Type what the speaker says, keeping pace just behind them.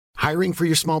Hiring for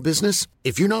your small business?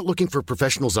 If you're not looking for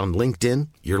professionals on LinkedIn,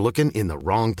 you're looking in the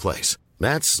wrong place.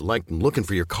 That's like looking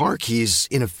for your car keys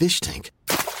in a fish tank.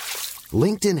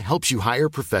 LinkedIn helps you hire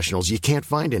professionals you can't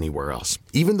find anywhere else,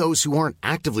 even those who aren't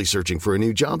actively searching for a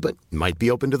new job but might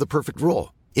be open to the perfect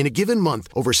role. In a given month,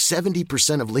 over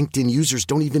 70% of LinkedIn users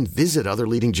don't even visit other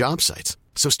leading job sites.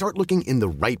 So start looking in the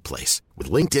right place.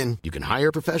 With LinkedIn, you can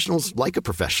hire professionals like a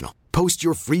professional. Post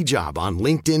your free job on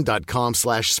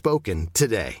linkedin.com/spoken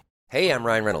today. Hey, I'm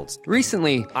Ryan Reynolds.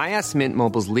 Recently, I asked Mint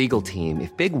Mobile's legal team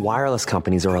if big wireless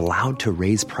companies are allowed to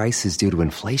raise prices due to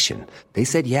inflation. They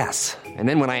said yes. And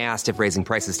then when I asked if raising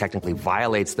prices technically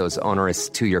violates those onerous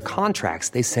two-year contracts,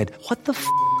 they said, "What the f***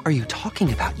 are you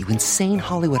talking about, you insane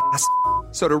Hollywood ass?"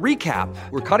 So to recap,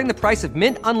 we're cutting the price of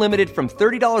Mint Unlimited from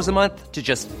 $30 a month to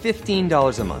just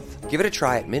 $15 a month. Give it a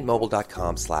try at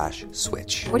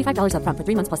mintmobile.com/switch. $45 up front for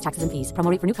 3 months plus taxes and fees.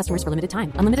 Promo rate for new customers for limited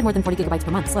time. Unlimited more than 40 gigabytes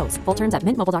per month. Slows full terms at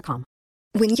mintmobile.com.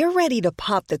 When you're ready to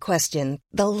pop the question,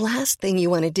 the last thing you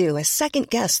want to do is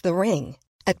second-guess the ring.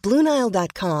 At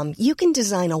BlueNile.com, you can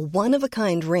design a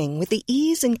one-of-a-kind ring with the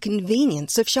ease and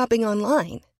convenience of shopping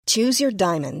online. Choose your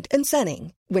diamond and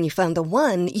setting. When you find the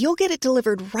one, you'll get it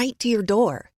delivered right to your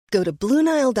door. Go to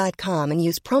BlueNile.com and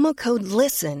use promo code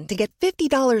LISTEN to get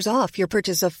 $50 off your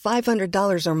purchase of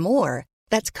 $500 or more.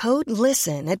 That's code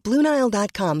LISTEN at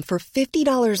BlueNile.com for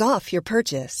 $50 off your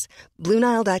purchase.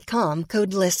 BlueNile.com,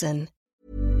 code LISTEN.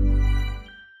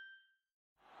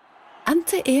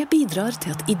 NTE bidrar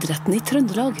til at idretten I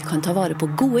Trøndelag kan ta vare på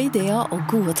gode ideer og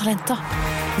gode talenter.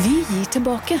 Vi gir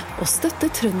tilbake og støtter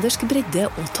trøndersk bredde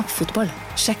og toppfotball.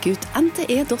 Sjekk ut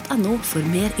nte.no for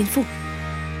mer info.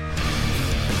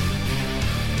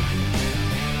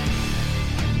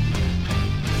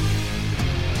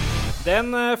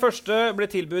 Den første ble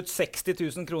tilbudt 60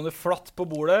 000 kroner flatt på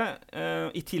bordet,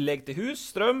 I tillegg til hus,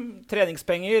 strøm,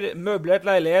 treningspenger, møblert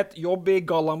leilighet, jobb I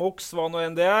Gallamox, hva nå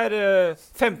enn det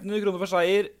 1500 kroner for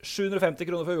seier, 750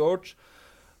 kroner for uavgjort.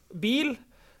 Bil,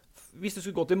 hvis du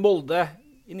skulle gå til Molde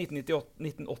I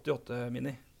 1988,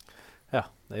 Mini. Ja,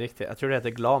 det riktig. Jeg tror det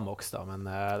heter Glamox da, men...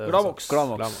 Glamox.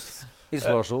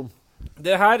 Isolasjon.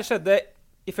 Det her skjedde,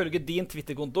 ifølge din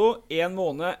Twitter-konto, 1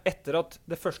 måned etter at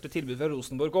det første tilbudet fra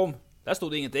Rosenborg kom. Der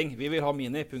stod det ingenting. Vi vil ha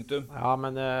Mini, punktum. Ja,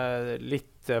 men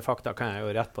litt fakta kan jeg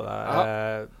jo rett på det.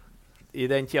 I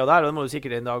den tiden der, og det må du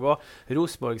sikkert en dag også,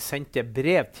 Rosenborg sendte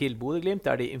brev til Bodø Glimt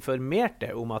der de informerte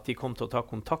om at de kom til å ta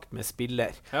kontakt med spiller,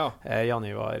 Jan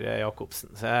Ivar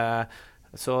Jakobsen.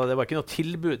 Så det var ikke noe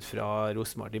tilbud fra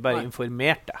Rosenborg, de bare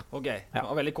informerte. Ok, det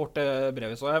var veldig kort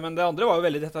brevet så jeg, men det andre var jo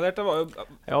veldig detaljert. Det var jo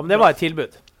ja, men det var et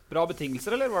tilbud. Bra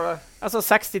betingelser, eller var det? Altså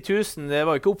 60 000, det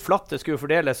var jo ikke oppflatt, det skulle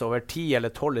fordeles over 10 eller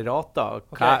 12 rater,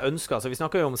 hva jeg ønsket. Så vi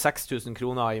snakker jo om 6 000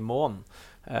 kroner I måneden.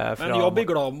 Men jobb I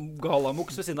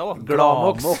Glamox ved siden av da.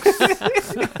 Glamox.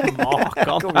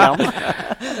 Makan.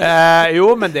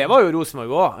 Jo, men det var jo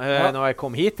Rosenborg også. Når jeg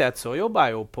kom hit, så jobbet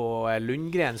jeg jo på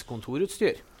Lundgrens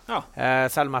kontorutstyr.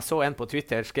 Selv om jeg så en på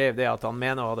Twitter skrev det at han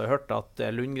mener og hadde hørt at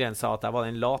Lundgren sa at jeg var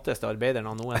den lateste arbeideren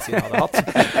han noensinne hadde hatt.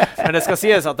 Men det skal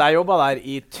sies at jeg jobbet der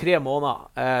I 3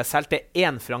 måneder, selte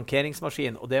 1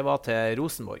 frankeringsmaskin, og det var til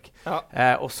Rosenborg.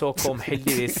 Og så kom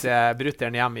heldigvis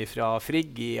brutteren hjem fra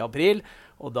Frigg I april,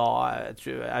 og da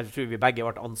jeg tror vi begge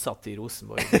ble ansatt I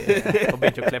Rosenborg og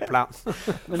begynte å klippe plen.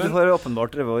 Men du har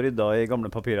åpenbart drevet og ryddet I gamle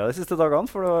papirer de siste dagene,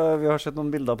 for vi har sett noen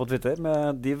bilder på Twitter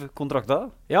med div-kontrakter.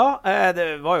 Ja,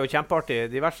 det var jo kjempeartig.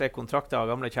 Diverse kontrakter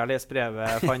og gamle kjærlighetsbrev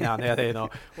fant jeg nede I nå.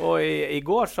 Og I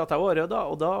går satt jeg og ryddet,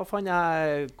 og da fant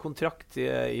jeg kontrakt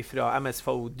fra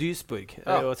MSV Duisburg.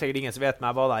 Det var sikkert ingen som vet, men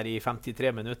jeg var der I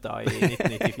 53 minutter I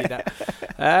 1994.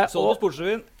 Så du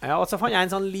Sportsrevyen? Ja, og så fant jeg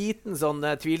en sånn liten,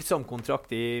 tvilsom kontrakt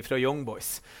fra Young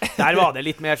Boys. Der var det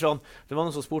litt mer sånn, det var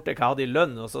noen som spurte hva jeg hadde I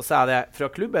lønn, og så sa jeg det fra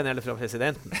klubben eller fra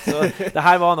presidenten. Så det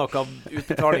her var nok av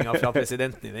utbetalingen fra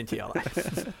presidenten I den tiden der.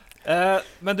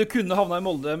 Men du kunne havna I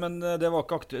Molde, men det var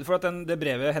ikke aktuelt. For at det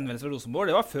brevet henvendelsen fra Rosenborg,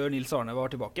 det var før Nils Arne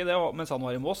var tilbake, det var, mens han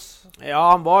var I Moss.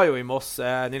 Ja, han var jo I Moss.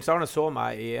 Nils Arne så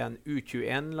meg I en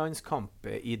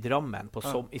U21-landskamp I Drammen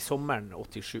I sommeren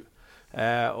 87.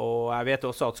 Og jeg vet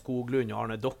også at Skoglund og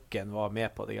Arne Dokken var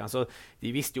med på det. Så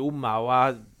de visste jo om meg, og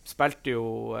jeg spilte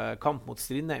jo kamp mot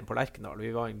Strindheim på Lerkendal.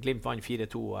 Glimt vant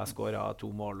 4-2, og jeg skåret 2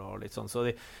 mål og litt sånn. Så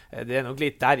det nok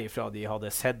litt derifra de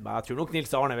hadde sett meg. Jeg tror nok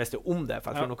Nils Arne visste om det,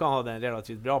 for jeg tror nok han hadde en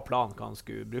relativt bra plan hva han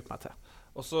skulle bruke meg til.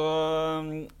 Og så,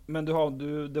 men det var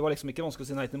liksom ikke vanskelig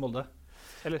å si nei til Molde?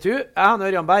 Eller? Du, jeg og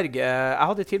Ørjan Berg, jeg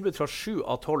hadde tilbud fra 7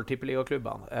 av 12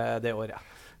 tippeligaklubbene det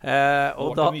året.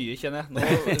 Og da mye, kjenner jeg.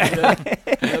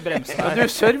 Nå bremser jeg. Du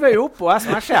server jo opp på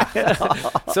smasher.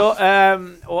 Så,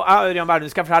 og jeg, Ørjan Berg,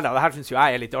 skal jeg fortelle deg, det her synes jo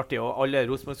jeg litt artig, og alle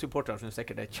Rosenborg-supportere synes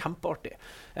sikkert det kjempeartig.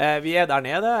 Vi der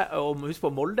nede, og husk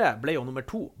på Molde ble jo nummer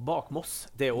 2 bak Moss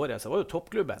det året, så det var jo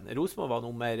toppklubben. Rosenborg var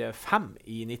nummer 5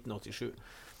 i 1987.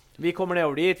 Vi kommer ned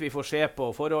over dit, vi får se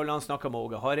på forholdene, snakker med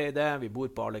Åge Hareide, vi bor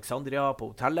på Alexandria på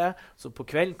hotellet, så på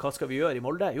kvelden, hva skal vi gjøre i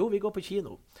Molde? Jo, vi går på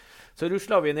kino. Så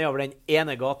rusler vi nedover den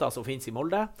ene gata som finnes i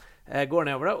Molde, går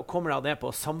nedover det, og kommer ned på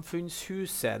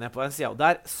Samfunnshuset ned på den siden, og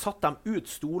der satt de ut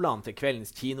stolene til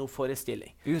kveldens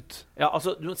kinoforestilling. Ut? Ja,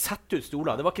 altså, du satt ut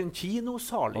stoler. Det var ikke en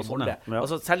kinosal i Molde. Ja.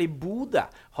 Altså, selv i Bodø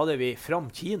hadde vi fram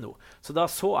kino, så da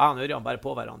så jeg og Ørjan bare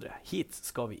på hverandre. Hit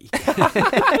skal vi ikke.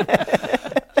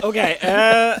 Ok,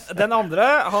 den andre,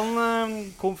 han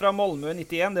kom fra Malmö i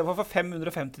 91, det var for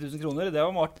 550 000 kroner, det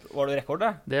var det rekord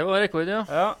det? Det var rekord, ja.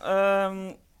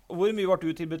 Hvor mye var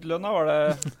du tilbudt lønn da? Var det...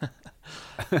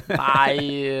 Nei,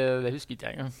 det husker ikke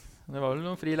jeg engang. Det var vel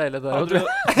noen fri leilighet der.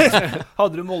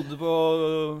 Hadde du Molde på...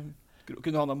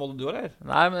 Kunne han ha Molde du, eller?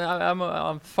 Nei,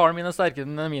 men faren min sterkere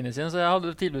enn mine sin, så jeg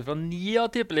hadde tilbud fra 9 av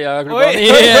tippeliga-klubbene i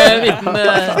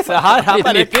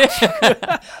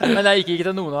 1990. Men jeg gikk ikke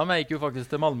til noen av dem, jeg gikk jo faktisk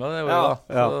til Malmö. Det var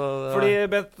ja. Fordi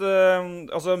Bent,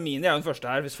 altså Mini jo den første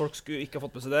her, hvis folk ikke har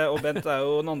fått med seg det, og Bent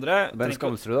jo den andre. Bent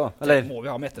Skamsrud da? Eller? Det må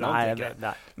vi ha med etter han.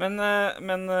 Men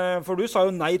for du sa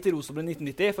jo nei til Rosenborg i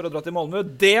 1990 for å dra til Malmö.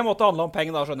 Det måtte handle om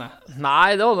penger da, skjønner jeg.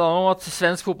 Nei, det handlet om at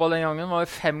svensk fotball den gangen var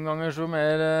 5 ganger så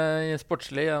mer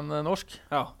sportslig enn norsk.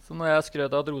 Ja. Så når jeg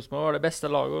skrøt at Rosenborg var det beste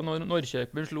laget, og når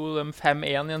Norrköping slo dem 5-1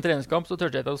 i en treningskamp, så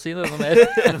tørte jeg ikke å si det noe mer.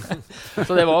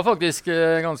 Så det var faktisk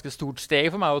ganske stort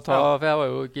steg for meg å ta, for jeg var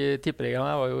jo ikke i tippeligaen,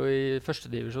 jeg var jo i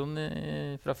førstedivisjon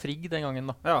fra Frigg den gangen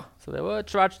da. Ja. Så det var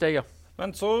et svært steg, ja. Men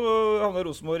så havnet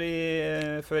Rosenborg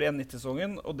før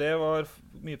 91-sesongen, og det var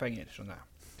mye penger, skjønner jeg.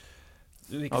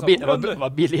 Det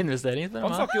var billig investering.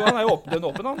 Han snakker jo, han jo den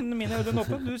åpen, Mine den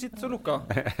åpen. Du sitter så lukka.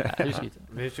 Jeg husker ikke.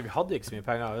 Vi hadde ikke så mye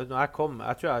penger. Når jeg kom,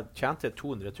 jeg tror jeg tjente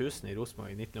 200 000 i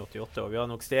Rosenborg i 1988, og vi har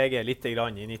nok steget litt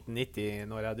grann i 1990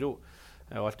 når jeg dro.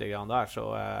 Og alt det grann der,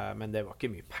 så, men det var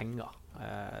ikke mye penger.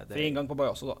 Fri inngang på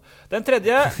Bajasso da. Den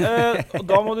tredje, og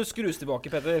da må du skrus tilbake,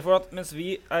 Petter, for at mens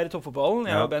vi i toppfotballen,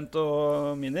 jeg og Bent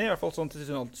og Mini, i hvert fall sånn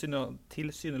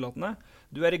tilsynelatende,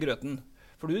 du i grøten,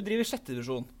 for du driver 6.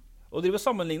 divisjon. Og driver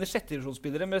sammenligner 6.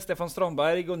 divisjonsspillere med Stefan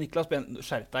Strandberg og Niklas Ben.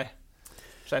 Skjerp deg.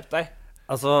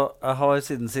 Altså,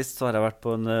 siden sist så har jeg vært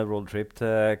på en roadtrip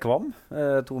til Kvam,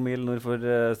 2 mil nord for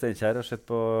Steinkjer, og sett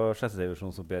på 6.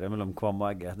 divisjonsoppgjøret mellom Kvam og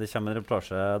Egge. Det kommer en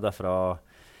reportasje derfra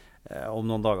om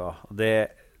noen dager.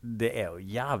 Det jo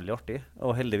jævlig artig,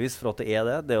 og heldigvis for at det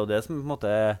det. Det jo det som på en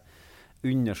måte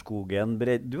underskogen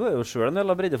Du jo selv en del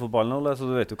av breddefotballen, Ole, så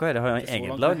du vet jo hva det har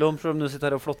egentlig lagd om, selv om du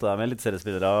sitter her og flotter deg med litt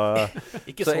seriespillere.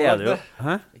 Ikke så langt det.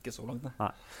 Hæ? Ikke så langt det.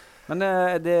 Nei. Men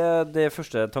det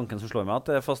første tanken som slår meg, at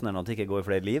det fascinerende at det ikke går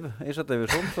flere liv i 6.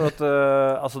 divisjon, for at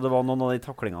altså det var noen av de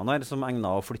taklingene her som egnet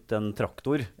å flytte en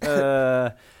traktor.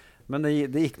 Men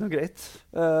det gikk noe greit.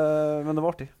 Men det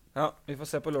var artig. Ja, vi får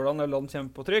se på lørdag når land kommer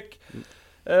på trykk.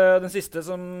 Den siste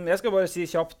som jeg skal bare si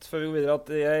kjapt før vi går videre, at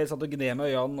jeg satt og gned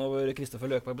med øynene over Kristoffer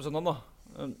Løkberg på søndag da.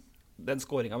 Den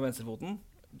skåringen av venstrefoten,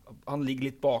 han ligger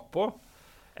litt bakpå.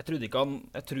 Jeg tror ikke han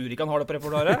har det på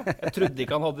repertoaret. Jeg trodde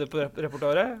ikke han hadde det på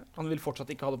repertoaret. Han vil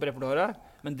fortsatt ikke ha det på repertoaret.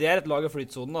 Men det et lag av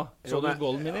flytsonen da. Så du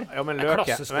goalen, Mini? Ja, men hør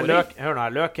nå,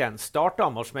 Løken startet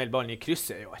med å smelle ballen i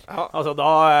krysset i år. Ja. Altså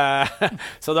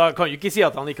så da kan du ikke si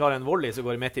at han ikke har en volley som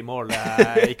går midt i mål,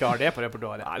 ikke har det på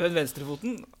repertoaret. Nei, men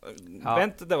venstrefoten,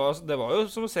 Bent, det var jo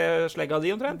som å se slegga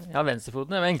di omtrent. Ja,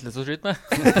 venstrefoten det enklest å skyte med.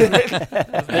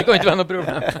 Det kan ikke være noe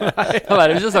problem. Det kan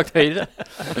være hvis du har sagt høyre.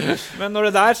 Men når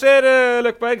det der skjer,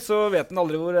 Løkberg, så vet han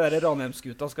aldri hvor det der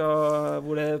Ranheim-skuta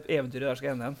hvor det eventyret der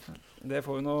skal ende igjen. Det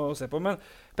får vi nå se på. Men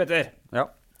Petter,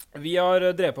 vi har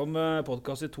drevet på med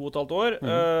podcast i 2,5 år.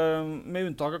 Med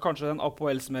unntak av kanskje den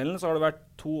APOL-smellen, så har det vært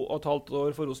 2,5 år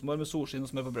for Rosenborg med solskinn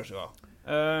og smør på brødskiva.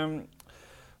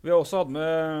 Vi har også hatt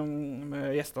med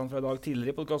gjestene fra i dag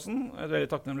tidligere i podcasten. Jeg er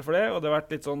veldig takknemlig for det, og det har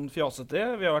vært litt sånn fjasete.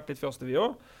 Vi har vært litt fjasete vi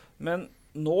også. Men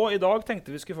nå i dag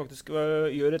tenkte vi skulle faktisk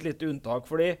gjøre et lite unntak,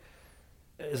 fordi...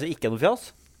 Så ikke noe fjas?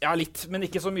 Ja, litt, men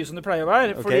ikke så mye som det pleier å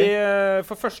være. Okay. Fordi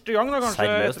for første gang, da,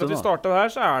 kanskje, etter at vi startet her,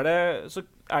 så er det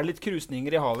litt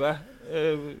krusninger i havet.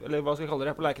 Eller hva skal jeg kalle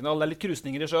det på Lerkendal? Det er litt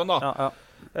krusninger i sjøen, da.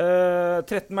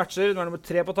 13 matcher, nå er nummer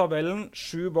 3 på tabellen.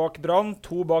 7 bak Brann,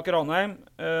 2 bak Ranheim.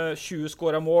 20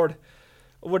 skåret mål.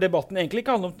 Og hvor debatten egentlig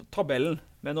ikke handler om tabellen,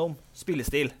 men om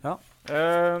spillestil. Ja.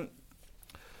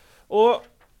 Og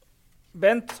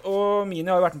Bent og Mini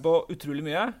har jo vært med på utrolig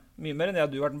mye. Mye mer enn jeg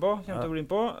du har vært med på, til å bli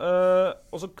med på.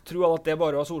 Og så tror alle at det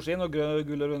bare var solskinn og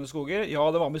gull og grønne skoger. Ja,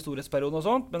 det var med i storhetsperioden og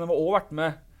sånt, men de har også vært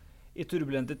med i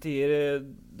turbulente tider.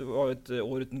 Det var jo et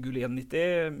år uten gull i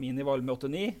 91, Mini var med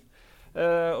 89.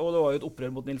 Og det var jo et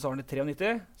opprør mot Nils Arne i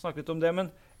 93. Snakket litt om det, men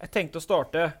jeg tenkte å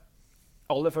starte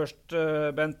aller først,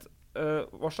 Bent.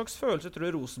 Hva slags følelse tror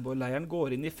du Rosenborg-leiren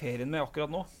går inn i ferien med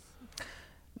akkurat nå?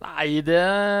 Nei,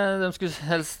 de skulle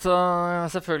helst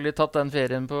selvfølgelig tatt den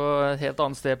ferien på et helt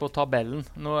annet sted på tabellen.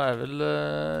 Nå vel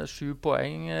 7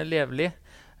 poeng levelig.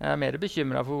 Jeg mer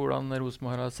bekymret for hvordan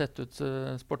Rosenborg har sett ut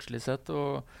sportslig sett,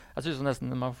 og jeg synes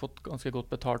nesten de har fått ganske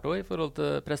godt betalt også i forhold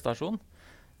til prestasjon.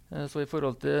 Så i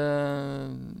forhold til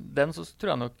den så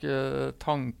tror jeg nok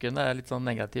tanken litt sånn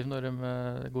negativ når de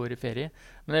går i ferie.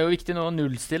 Men det jo viktig nå å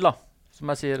nullstille, da.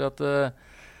 Som jeg sier at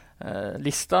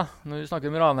lista, når vi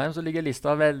snakker om Ranheim, så ligger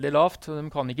lista veldig lavt, og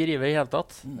de kan ikke rive i hele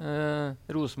tatt.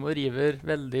 Rosenborg river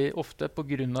veldig ofte på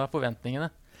grunn av forventningene.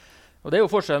 Og det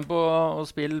jo forskjellen på å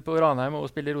spille på Ranheim og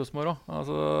å spille i Rosenborg også.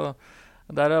 Altså,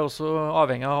 der også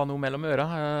avhengig av å ha noe mellom øra.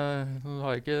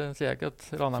 Sier jeg ikke at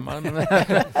Ranheim men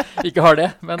ikke har det,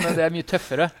 men det mye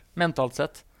tøffere mentalt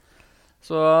sett.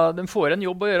 Så de får en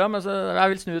jobb å gjøre, men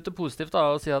jeg vil snu det til positivt da,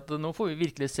 og si at nå får vi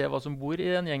virkelig se hva som bor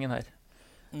i den gjengen her.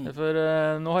 For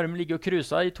nå har de ligget og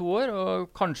cruiset i 2 år,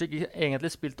 og kanskje ikke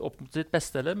egentlig spilt opp mot sitt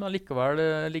beste, men likevel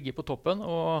ligget på toppen,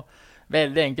 og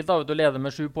veldig enkelt da, å lede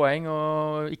med 7 poeng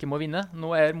og ikke må vinne.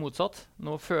 Nå det motsatt.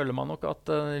 Nå føler man nok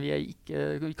at vi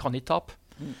kan ikke tape.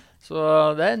 Så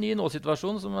det en ny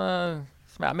nå-situasjon som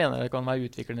jeg mener kan være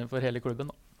utviklende for hele klubben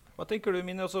da. Hva tenker du,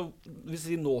 Mini? Altså, hvis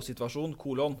vi sier nå-situasjon,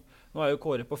 kolon. Nå jo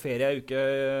Kåre på ferie en uke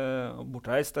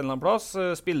bortreist en eller annen plass.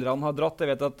 Spillerne har dratt.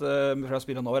 Jeg vet at flere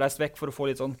spillerne har reist vekk for å få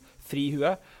litt sånn fri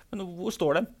hue. Men hvor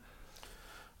står de?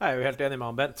 Jeg jo helt enig med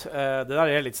han Bent. Det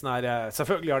der litt sånn her,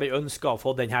 selvfølgelig har de ønsket å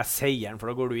få denne seieren,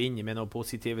 for da går du inn med noe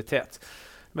positivitet.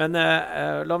 Men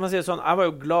la meg si det sånn, jeg var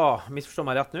jo glad, misforstå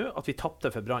meg rett nå, at vi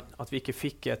tappte for Brann. At vi ikke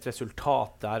fikk et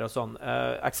resultat der og sånn.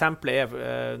 Eksempelet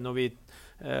når vi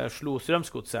slo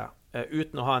Strømsgodset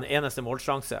uten å ha en eneste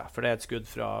målsjanse, for det et skudd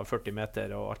fra 40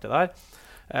 meter og alt det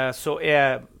der, så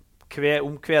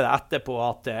omkvedet etterpå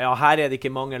at ja, her det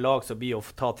ikke mange lag som blir å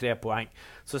ta 3 poeng.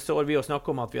 Så står vi og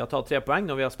snakker om at vi har tatt 3 poeng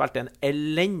når vi har spilt en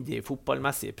elendig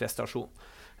fotballmessig prestasjon.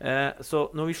 Så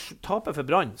når vi taper for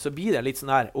Brann, så blir det litt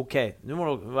sånn her, ok, nå må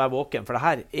du være våken, for det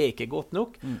her ikke godt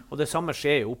nok, og det samme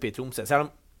skjer jo oppe i Tromsø. Selv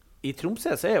om i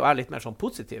Tromsø så jo jeg litt mer sånn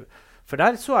positiv, for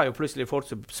der så jeg jo plutselig folk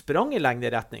som sprang i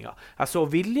lengderetninger. Jeg så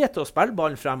vilje til å spille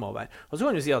ballen fremover. Og så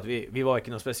kan du si at vi var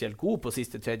ikke noe spesielt gode på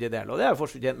siste tredjedel, og det jo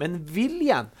fortsatt, men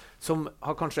viljen, som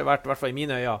har kanskje vært, i hvert fall i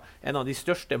mine øyne, en av de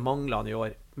største manglene i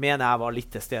år, mener jeg var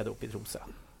litt til stede oppe i Tromsø.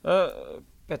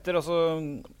 Petter, altså,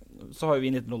 så har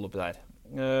vi en liten rolle oppi der.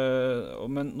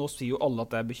 Men nå sier jo alle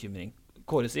at det bekymring.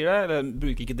 Kåre sier det, eller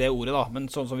bruker ikke det ordet da, men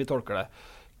sånn som vi tolker det.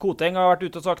 Koteng har vært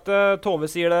ute og sagt det, Tove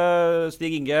sier det,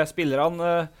 Stig Inge spiller han,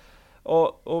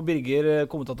 og Birger,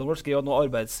 kommentatoren vår, skriver at nå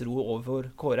arbeidsro overfor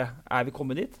Kåre. Vi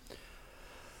kommet dit?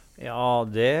 Ja,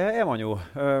 det man jo.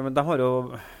 Men de har jo,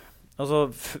 altså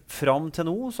frem til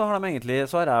nå så har de egentlig,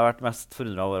 så har jeg vært mest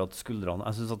forundret over at skuldrene,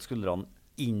 jeg synes at skuldrene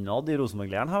innad i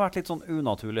Rosenborg-leiren har vært litt sånn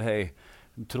unaturlig høy.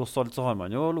 Tross alt så har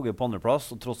man jo ligget på andreplass,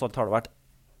 og tross alt har det vært,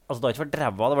 altså det har ikke vært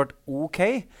ræva, det har vært ok,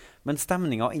 men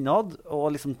stemningen innad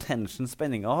og liksom tension,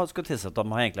 spenningen har skulle tilsett at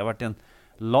de har egentlig vært i en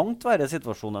langt verre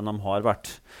situasjon enn de har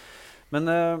vært. Men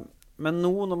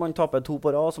nå når man taper 2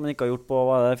 på rad, som man ikke har gjort på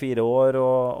 4 år,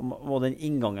 og den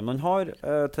inngangen man har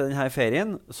til denne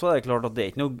ferien, så det klart at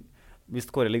det ikke noe, hvis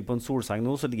Kåre ligger på en solseng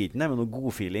nå, så ligger ikke det med noe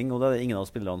god feeling, og det ingen av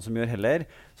spillerne som gjør heller.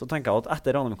 Så tenker jeg at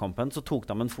etter Ranheim-kampen så tok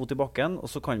de en fot i bakken,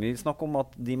 og så kan vi snakke om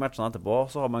at de matchene etterpå,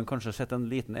 så har man kanskje sett en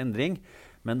liten endring,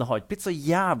 men det har ikke blitt så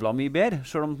jævla mye bedre,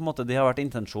 selv om på en måte det har vært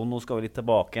intensjonen. Nå skal vi litt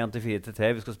tilbake igjen til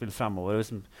 4-3, vi skal spille fremover,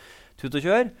 tut og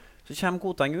kjør. Så kommer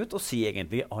Koteng ut og sier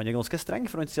egentlig han ganske streng,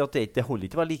 for han sier at det holder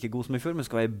ikke å være like god som i fjor, men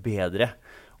skal være bedre.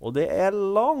 Og det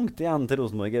langt igjen til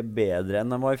Rosenborg bedre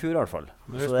enn de var i fjor i hvert fall.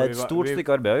 Så det et stort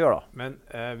stykke arbeid å gjøre da. Men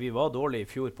vi var dårlige i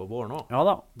fjor på våren også. Ja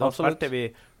da, da spilte vi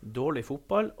dårlig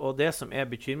fotball, og det som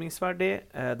bekymringsverdig,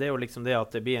 det jo liksom det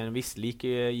at det blir en viss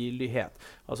likegyldighet.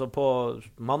 Altså på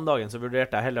mandagen så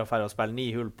vurderte jeg heller å spille 9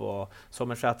 hull på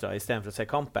Sommersetra i stedet for å se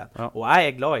kampen. Ja. Og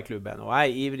jeg glad i klubben, og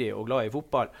jeg ivrig og glad i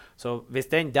fotball. Så hvis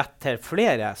den detter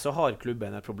flere, så har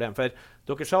klubben et problem. For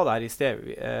dere sa det her i sted,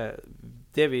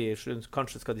 det vi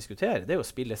kanskje skal diskutere, det jo å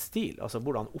spille stil. Altså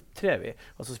hvordan opptrer vi?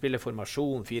 Altså spille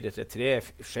formasjon, 4-3-3,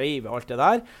 skeive, alt det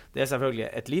der. Det selvfølgelig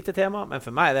et lite tema, men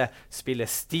for meg det spille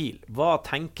stil. Hva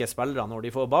tenker spillerne når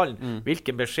de får ballen?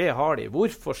 Hvilken beskjed har de?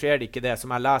 Hvorfor skjer det ikke det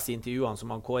som jeg leser i intervjuene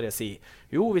som han Kåre sier?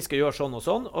 Jo, vi skal gjøre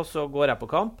sånn, og så går jeg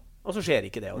på kamp, og så skjer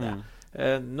ikke det og det.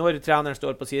 Når treneren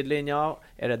står på sidelinja,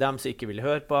 det dem som ikke vil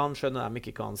høre på han, skjønner de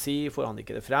ikke hva han sier, får han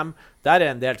ikke det frem. Der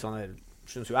en del sånne,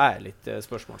 synes jo jeg, litt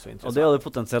spørsmål som er interessant. Og det det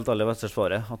potensielt aller verste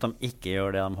svaret, at de ikke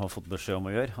gjør det de har fått beskjed om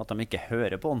å gjøre, at de ikke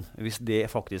hører på han. Hvis det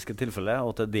faktisk tilfellet,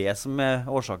 og det som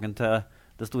årsaken til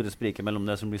det store spriket mellom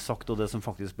det som blir sagt og det som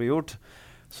faktisk blir gjort,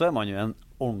 så man jo en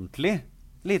ordentlig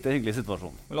lite hyggelig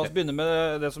situasjon. La oss begynne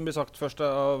med det som blir sagt først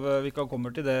vi kan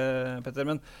komme til det, Petter.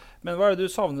 Men hva det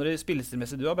du savner i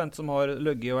spillestilmessig du har, Bent, som har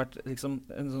løgget og vært liksom,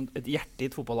 et hjerte i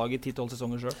et fotballag i 10-12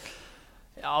 sesonger selv?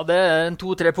 Ja, det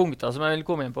 2-3 punkter som jeg vil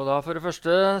komme inn på da. For det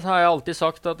første har jeg alltid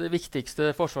sagt at de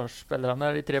viktigste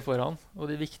forsvarsspillerne de 3 foran, og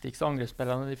de viktigste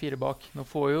angrepsspillerne de 4 bak. Nå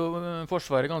får jo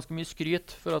forsvaret ganske mye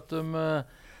skryt for at de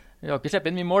har ikke sleppet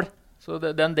inn mye mål. Så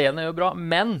den delen jo bra,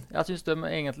 men jeg synes de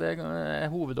egentlig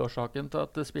hovedårsaken til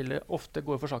at spillet ofte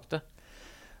går for sakte.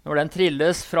 Når den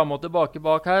trilles frem og tilbake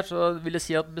bak her, så vil jeg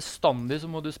si at bestandig så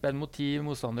må du spille mot 10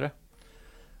 motstandere.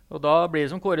 Og da blir det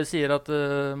som Kåre sier at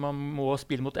man må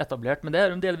spille mot etablert, men det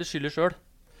de delvis skylder selv.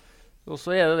 Og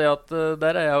så det at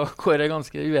der jeg og Kåre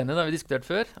ganske uenige, det har vi diskutert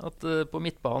før, at på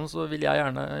midtbanen så vil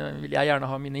jeg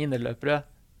gjerne ha mine innerløpere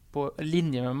på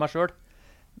linje med meg selv.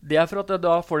 Det for at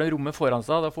da får de rommet foran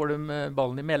seg, da får de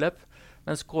ballen i medløp,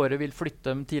 mens Kåre vil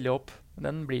flytte dem tidlig opp.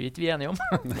 Den blir ikke vi enige om.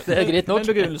 Det greit nok. Men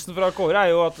begrunnelsen fra Kåre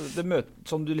jo at det møter,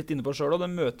 som du litt inne på selv,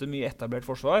 de møter mye etablert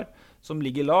forsvar som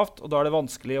ligger lavt, og da det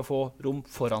vanskelig å få rom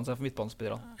foran seg for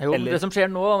midtbanespillerne. Jo, det som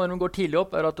skjer nå da, når de går tidlig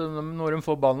opp, at når de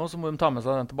får ballen, så må de ta med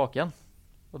seg den tilbake igjen.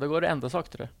 Og det går enda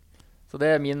saktere. Så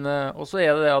det min, og så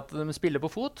det at de spiller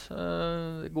på fot,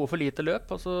 går for lite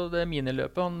løp, altså det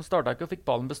miniløpet, han startet ikke og fikk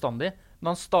ballen bestandig, men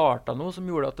han startet noe som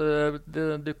gjorde at det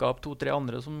dukket opp 2-3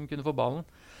 andre som kunne få ballen.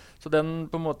 Så på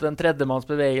en måte den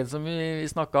tredjemannsbevegelsen vi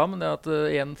snakket om, det at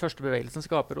en første bevegelsen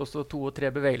skaper også 2 og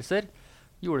 3 bevegelser,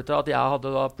 gjorde til at jeg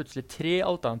hadde da plutselig 3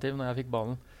 alternativ når jeg fikk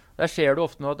ballen. Der skjer det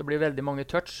ofte nå at det blir veldig mange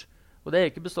touch, og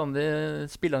det ikke bestandig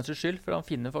spillerens skyld, for han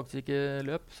finner faktisk ikke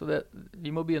løp. Så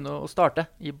vi må begynne å starte,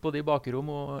 både i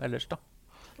bakrom og ellers da.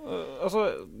 Altså,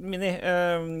 Mini,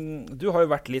 du har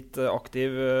jo vært litt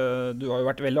aktiv, du har jo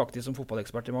vært veldig aktiv som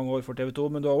fotballekspert i mange år for TV 2,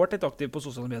 men du har vært litt aktiv på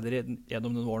sosiale medier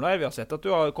gjennom noen årene her. Vi har sett at du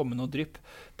har kommet noen drypp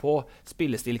på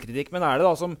spillestilkritikk, men det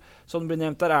da, som det blir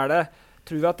nevnt der,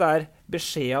 tror vi at det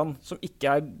beskjeden som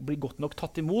ikke blir godt nok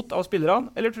tatt imot av spillerne,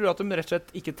 eller tror du at de rett og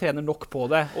slett ikke trener nok på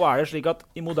det? Og det slik at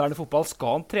i moderne fotball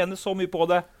skal han trene så mye på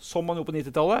det som man gjorde på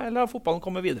 90-tallet, eller har fotballen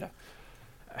kommet videre?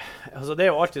 Altså,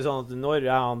 det jo alltid sånn at når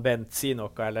Bent sier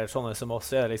noe, eller sånne som oss,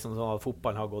 det liksom sånn at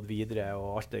fotballen har gått videre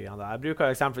og alt det der. Jeg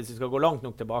bruker eksempel, hvis vi skal gå langt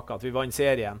nok tilbake, at vi vant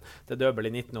serien til Døbel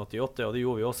i 1988, og det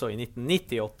gjorde vi også i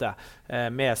 1998,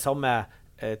 med samme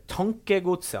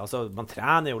tankegodset, altså man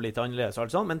trener jo litt annerledes,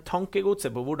 altså, men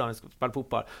tankegodset på hvordan vi skal spille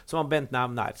fotball, som Bent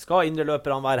nevner, skal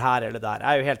indreløperne være her eller der?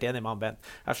 Jeg jo helt enig med Bent.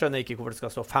 Jeg skjønner ikke hvorfor det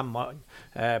skal stå 5 mann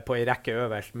på en rekke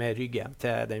øverst med ryggen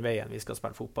til den veien vi skal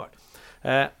spille fotball.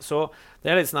 Så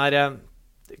det litt sånn her,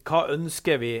 hva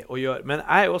ønsker vi å gjøre? Men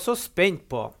jeg også spent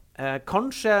på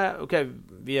kanskje,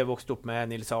 vi vokst opp med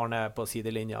Nils Arne på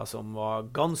sidelinja som var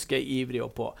ganske ivrig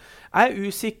og på. Jeg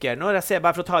usikker, når jeg ser,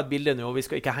 bare for å ta et bilde nå, og vi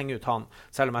skal ikke henge ut han,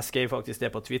 selv om jeg skrev faktisk det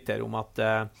på Twitter om at,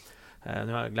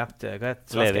 nå har jeg glemt, hva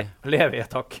heter Levi,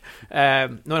 takk.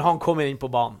 Når han kommer inn på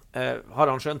banen,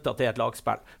 har han skjønt at det et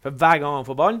lagspill. For hver gang han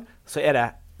får ballen, så det,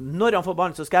 når han får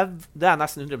ballen, så skal jeg, det jeg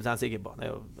nesten 100% sikker på,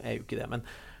 det jo ikke det, men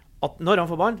at når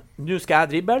han får ballen, nå skal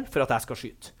jeg dribble for at jeg skal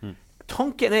skyte.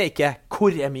 Tanken ikke,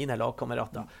 hvor mine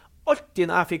lagkamerater? Alltid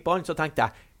når jeg fikk ballen, så tenkte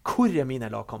jeg, hvor mine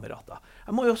lagkamerater?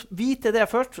 Jeg må jo vite det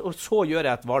først, og så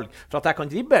gjøre et valg. For at jeg kan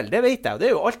dribble, det vet jeg, og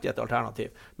det jo alltid et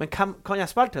alternativ. Men hvem kan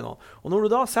jeg spille til noen? Og når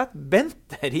du da setter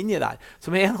Bent inni der,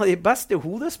 som en av de beste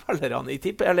hodespillerne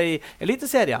i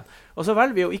eliteserien, og så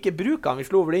velger vi jo ikke bruke han, vi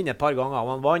slo vel inn et par ganger,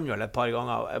 og han vann vel et par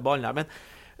ganger ballen her,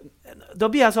 men da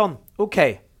blir jeg sånn,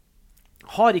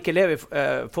 har ikke Levi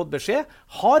fått beskjed?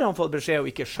 Har han fått beskjed og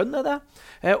ikke skjønner det?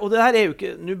 Og det her jo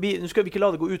ikke, nå skal vi ikke la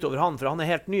det gå ut over han, for han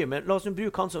helt ny, men la oss nå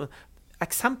bruke han som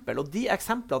eksempel, og de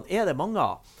eksemplene det mange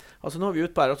av. Altså nå vi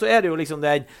ute på her, og så det jo liksom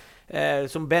det,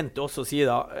 som Bent også sier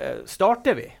da,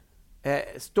 starter vi?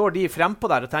 Står de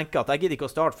frempå der og tenker at jeg gidder ikke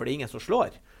å starte for det ingen som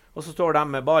slår? Og så står de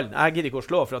med ballen, jeg gidder ikke å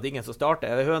slå for at ingen som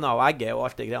starter, det høna og egget og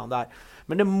alt det greiene der.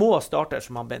 Men det må starte,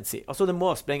 som han Bent sier. Altså det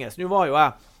må sprenges. Nå var jo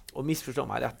jeg, og misforstå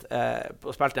meg rett,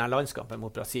 og spilte den landskampen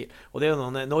mot Brasil, og det jo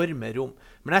noen enorme rom.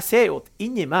 Men jeg ser jo at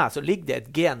inni meg så ligger det et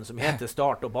gen som heter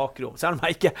start og bakrom, selv om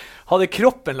jeg ikke hadde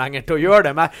kroppen lenger til å gjøre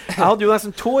det. Men jeg hadde jo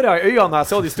nesten tårer i øynene når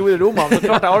jeg så de store rommene, så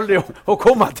klarte jeg aldri å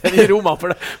komme til de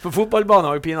rommene, for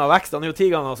fotballbanen har jo pina vekst, den jo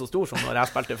 10 ganger så stor som når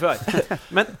jeg spilte før.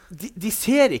 Men de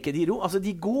ser ikke de rommene, altså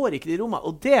de går ikke de rommene,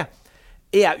 og det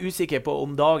jeg usikker på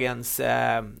om dagens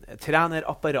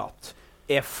trenerapparat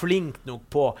flink nok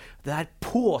på det her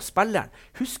på spilleren.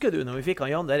 Husker du når vi fikk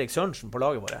han Jan Erik Sørensen på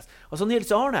laget vårt? Altså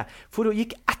Nils Arne, for å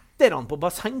gikk etter han på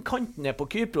bassengkantene på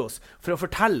Kypros for å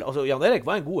fortelle, altså Jan Erik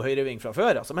var en god høyreving fra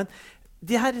før, altså, men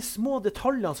de her små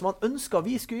detaljene som han ønsket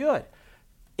vi skulle gjøre,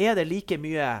 det like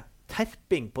mye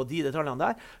terping på de detaljene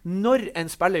der? Når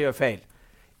en spiller gjør feil,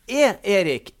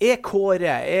 Erik,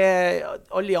 Kåre,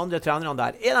 alle de andre trenerne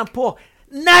der, de på?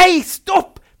 Nei,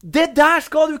 stopp! Det der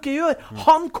skal du ikke gjøre!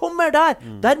 Han kommer der!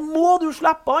 Der må du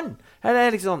slippe han!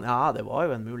 Eller liksom, ja, det var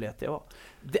jo en mulighet, det også.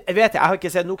 Jeg vet, jeg har ikke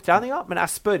sett nok treninger, men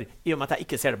jeg spør i og med at jeg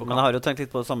ikke ser det på kamp. Men jeg har jo tenkt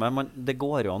litt på det samme. Det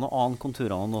går jo an å ane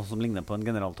konturene noe som ligner på en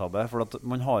generaltabbe, for at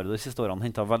man har jo de siste årene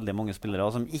hentet veldig mange spillere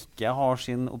som ikke har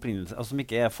sin opprinnelse, altså som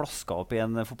ikke flasket opp i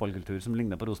en fotballkultur som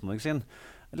ligner på Rosenborg sin.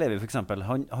 Levi for eksempel,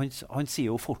 han sier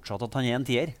jo fortsatt at han en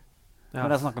tier. Ja.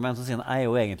 Når jeg snakker med en som sier han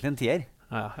jo egentlig en tier.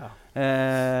 Ja.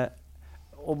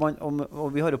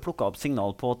 Og vi har jo plukket opp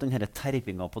signal på at denne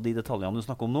terpingen på de detaljene du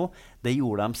snakker om nå, det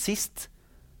gjorde de sist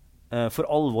for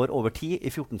alvor over tid i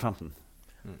 14-15.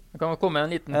 Det kan komme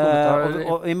en liten kommentar.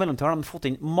 Og i mellomtiden har de fått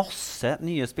inn masse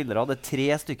nye spillere. Det 3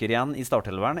 stykker igjen i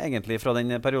starthelveren egentlig fra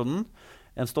den perioden.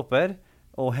 En stopper,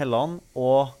 og Helland,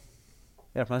 og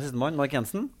hjelp meg siste mann, Mark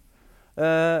Jensen.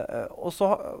 Og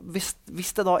så,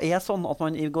 hvis det da sånn at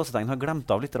man i gåsetegn har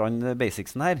glemt av litt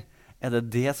basicsen her,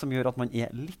 det det som gjør at man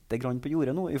litt grann på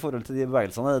jordet nå i forhold til de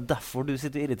bevegelsene? Det derfor du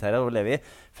sitter og irriterer over Levi?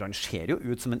 For han ser jo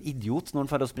ut som en idiot når han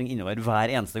får å springe innover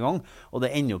hver eneste gang. Og det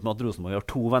ender opp med at Rosenborg har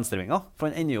 2 venstrevinger. For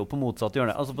han ender jo på motsatt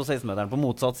hjørne, altså på 16-meteren på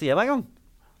motsatt side hver gang.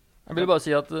 Jeg vil bare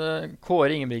si at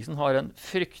Kåre Ingebrigtsen har en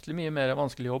fryktelig mye mer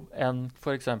vanskelig jobb enn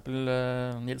for eksempel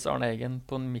Nils Arne Eggen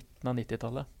på midten av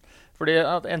 90-tallet. Fordi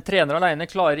at en trener alene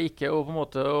klarer ikke å, på en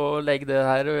måte, å legge det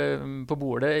her på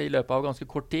bordet i løpet av ganske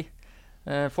kort tid.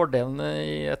 Fordelene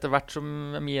etter hvert som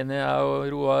Mini, jeg og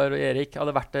Roar og Erik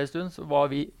hadde vært der en stund, så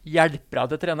var vi hjelpere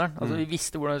til treneren. Altså vi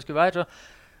visste hvordan det skulle være. Så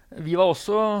vi var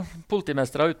også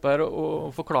politimestere ute på her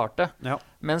og forklarte. Ja.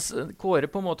 Mens Kåre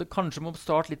på en måte kanskje må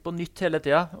starte litt på nytt hele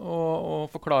tiden og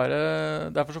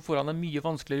forklare. Derfor så får han en mye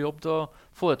vanskeligere jobb til å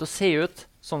få det til å se ut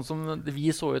sånn som vi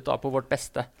så ut da på vårt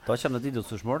beste. Da kommer det et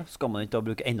idiotspørsmål. Skal man ikke da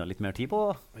bruke enda litt mer tid på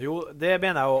det? Jo, det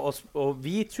mener jeg, og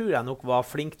vi tror jeg nok var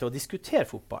flinke til å diskutere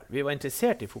fotball. Vi var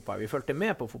interessert i fotball, vi følte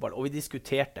med på fotball, og vi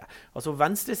diskuterte. Altså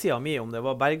venstresiden min, om det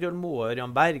var Bergdølmo og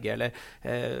Ørjan Berge eller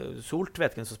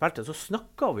Soltvetken som spilte, så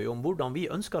snakket vi om hvordan vi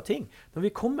ønsket ting. Når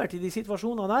vi kommer til de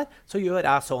situasjonene der, så gjør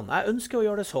jeg sånn. Jeg ønsker å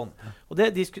gjøre det sånn. Og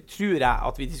det tror jeg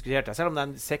at vi diskuterte, selv om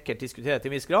de sikkert diskuterer til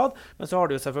en viss grad, men så har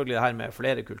du jo selvfølgelig det her med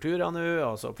flere kulturer nå,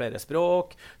 altså flere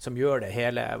språk, som gjør det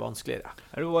hele vanskeligere.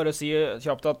 Jeg vil bare si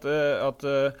kjapt at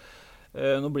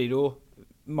nå blir det jo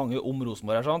mange om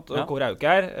Rosenborg her, sant? Og ja. Kåre jo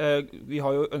ikke her. Vi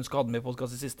har jo ønsket å ha den med i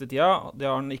podcast i siste tida. Det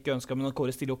har han ikke ønsket, men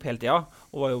Kåre stiller opp hele tida,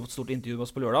 og var jo et stort intervju med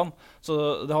oss på lørdagen. Så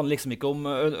det handler liksom ikke om...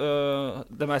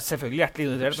 de selvfølgelig hjertelig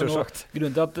invitert, men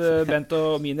grunnen til at Bent og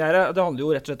Mini er her, det handler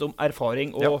jo rett og slett om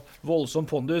erfaring og voldsom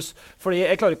pondus. Fordi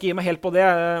jeg klarer ikke å gi meg helt på det.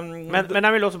 Men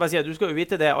jeg vil også bare si at du skal jo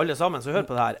vite det alle sammen, så hør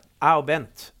på det her. Jeg og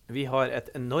Bent, vi har et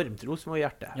enormt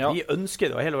Rosenborg-hjerte. Ja. Vi ønsker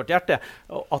det av hele vårt hjerte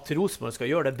at Rosenborg skal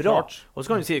gjøre det bra. Klart. Og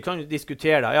så kan vi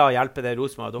diskutere det, hjelper det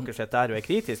Rosenborg at dere sitter der og er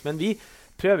kritisk, men vi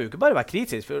prøver jo ikke bare å være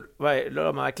kritisk, for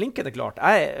la meg være klinkende klart.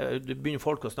 Det begynner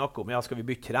folk å snakke om, skal vi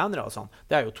bytte trenere og sånn?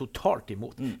 Det er jo totalt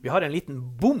imot. Vi har en liten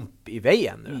bump i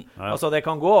veien nå. Ja. Altså det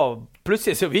kan gå,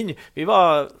 plutselig så vinner. Vi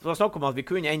var snakk om at vi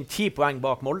kunne 10 poeng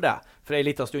bak Molde for en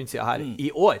liten stund siden her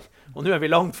i år. Og nå er vi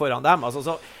langt foran dem. Altså,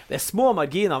 så det er små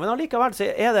marginer, men allikevel så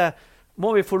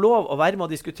må vi få lov å være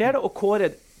med å diskutere det, og Kåre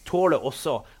tåler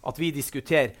også at vi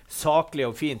diskuterer saklig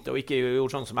og fint, og ikke gjør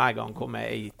sånn som jeg gang kom med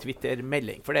i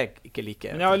Twitter-melding, for det er ikke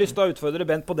like... Men jeg har lyst til å utfordre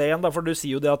Bent på det igjen, for du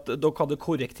sier jo det at dere hadde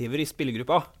korrektiver i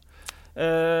spillergruppa.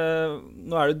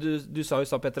 Nå det du sa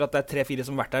jo, Petter, at det er 3-4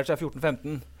 som har vært der, så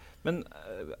 14-15. Men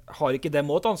har ikke det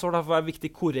mått ansvar for å være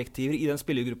viktige korrektiver i den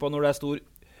spillergruppa når det er stor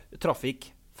trafikk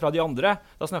fra de andre?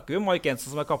 Da snakker vi om Mike Jensen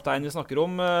som er kaptein, vi snakker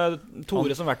om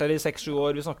Tore som har vært der i 6-7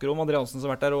 år, vi snakker om André Hansen som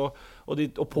har vært der,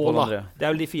 og Paul da. Det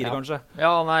er vel de 4 kanskje?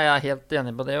 Ja, nei, jeg er helt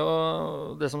enig på det,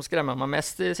 og det som skremmer meg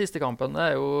mest i siste kampen, det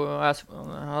er jo,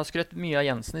 jeg har skrøtt mye av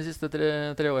Jensen de siste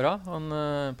 3 åra.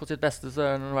 På sitt beste så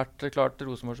har han vært klart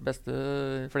Rosenborgs beste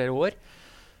i flere år.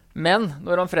 Men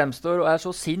når han fremstår og er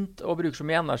så sint og bruker så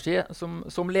mye energi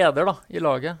som leder da, i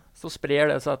laget, så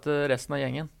sprer det seg til resten av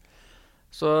gjengen.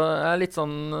 Så litt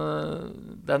sånn,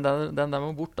 den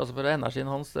må bort, altså for energien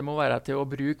hans, det må være til å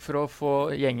bruke for å få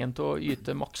gjengen til å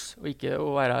yte maks, og ikke å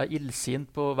være illsint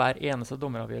på hver eneste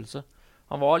dommeravgjørelse.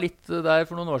 Han var litt der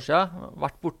for noen år siden,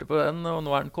 vært borte på den, og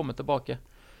nå han kommet tilbake.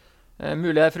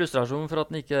 Mulig frustrasjon for at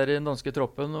han ikke I den danske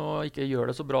troppen og ikke gjør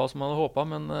det så bra som han hadde håpet,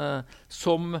 men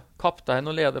som kaptein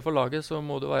og leder for laget så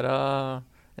må du være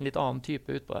en litt annen type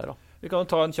utpå der. Da. Vi kan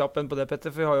ta en kjapp en på det, Petter,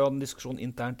 for vi har jo en diskusjon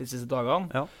internt de siste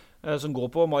dagene, som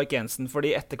går på Mike Jensen,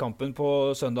 fordi etter kampen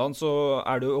på søndagen så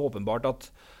det jo åpenbart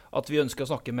at vi ønsker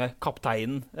å snakke med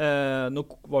kapteinen. Nå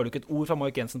var det jo ikke et ord fra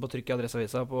Mike Jensen på trykk I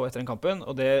Adresseavisa etter den kampen,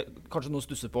 og det kanskje noen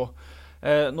stusser på.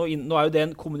 Nå jo det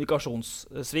en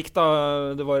kommunikasjonssvikt da.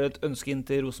 Det var et ønske inn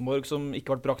til Rosenborg som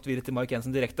ikke ble brakt videre til Mike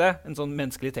Jensen direkte. En sånn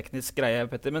menneskelig, teknisk greie,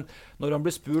 Petter. Men når han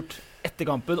ble spurt etter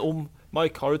kampen om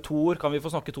Mike, har du 2 ord? Kan vi få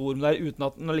snakke 2 ord om det uten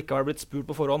at han likevel blitt spurt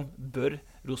på forhånd? Bør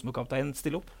Rosenborg-kapteinen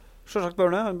stille opp? Selvsagt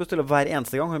bør han. Han bør stille hver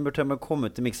eneste gang. Han bør til og med komme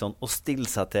ut til miksene og stille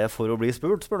seg til for å bli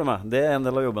spurt, spør du meg. Det en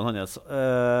del av jobben hans.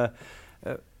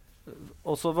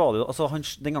 Og så var det jo,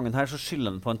 den gangen her så skylder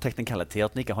han på en technicality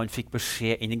at han fikk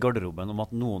beskjed inn I garderoben om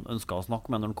at noen ønsket å snakke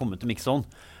med når han kom ut til mixzone.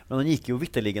 Men han gikk jo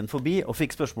vitterligen forbi og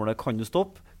fikk spørsmålet, kan du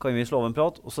stoppe? Kan vi slå av en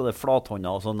prat? Og så det flathånda,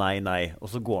 og så nei.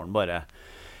 Og så går han bare.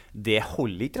 Det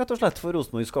holder ikke rett og slett for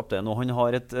Rosenborgs kaptein, og han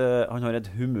har et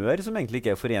humør som egentlig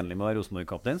ikke forenlig med å være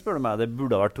Rosenborg-kaptein, spør du meg. Det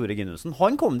burde ha vært Tore Ginussen.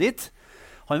 Han kom dit.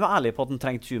 Han var ærlig på at han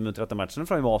trengte 20 minutter etter matchen,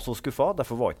 for han var så skuffet.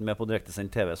 Derfor var han ikke med på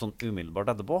direktesendt TV sånn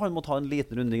umiddelbart etterpå. Han måtte ha en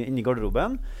liten runde inn I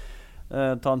garderoben,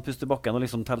 ta en pust I bakken og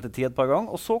liksom telle til 10 et par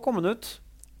ganger. Og så kom han ut.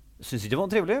 Synes ikke det var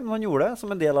trivelig, men han gjorde det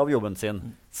som en del av jobben sin.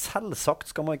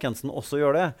 Selvsagt skal Mike Jensen også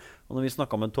gjøre det. Og når vi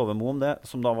snakket med Tove Mo om det,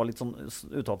 som da var litt sånn,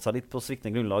 uttalte seg litt på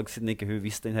sviktende grunnlag, siden ikke hun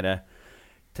visste denne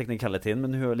technicalityen,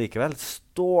 men hun likevel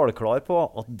stålklar på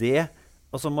at det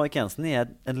Mike Jensen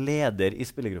en leder I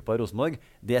spillergruppa I Rosenborg.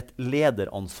 Det et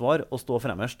lederansvar å stå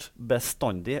fremmerst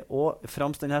bestandig, og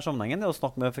fremst denne sammenhengen det å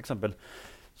snakke med for eksempel,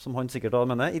 som han sikkert da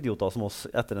mener, idioter som oss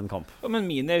etter en kamp. Ja, men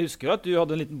jeg husker jo at du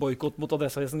hadde en liten boykott mot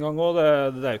Adresseavisen en gang, og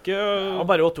det jo ikke... Ja,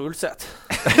 bare Otto Ulseth.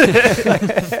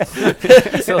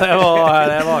 Så det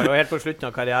var jo helt på slutten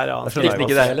av karrieren. Likte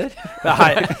ikke det heller?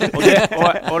 Nei,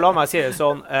 og la meg si det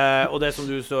sånn, og det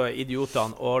som du så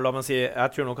idiotene, og la meg si,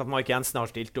 jeg tror nok at Mike Jensen har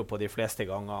stilt opp på de fleste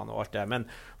gangene og alt det, men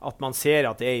at man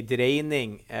ser at det en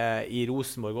dreining I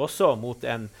Rosenborg også mot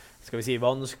en, skal vi si,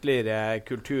 vanskeligere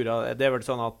kultur. Det vel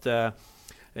sånn at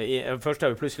først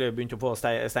har vi plutselig begynt å få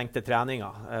stengte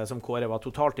treninger, som Kåre var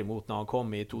totalt imot når han kom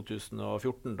I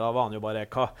 2014. Da var han jo bare,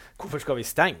 hvorfor skal vi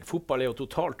stenge? Fotball jo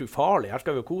totalt ufarlig, her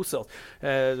skal vi jo kose oss.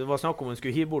 Det var snakk om han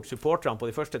skulle hive bort supporterne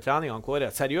på de første treningene. Kåre,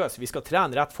 seriøst, vi skal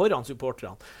trene rett foran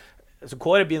supporterne. Så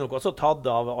Kåre blir nok også tatt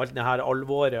av alt det her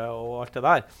alvoret og alt det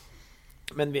der.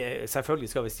 Men selvfølgelig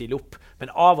skal vi stille opp.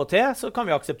 Men av og til så kan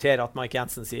vi akseptere at Mike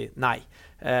Jensen sier nei.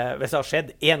 Hvis det har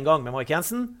skjedd en gang med Mike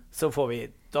Jensen, så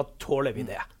da tåler vi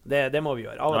det. Det må vi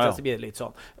gjøre. Av og til så blir det litt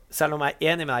sånn. Selv om jeg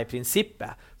enig med deg I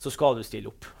prinsippet, så skal du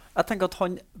stille opp. Jeg tenker at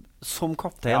han som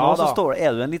kaptein, så står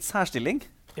det, du en litt særstilling?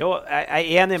 Jo,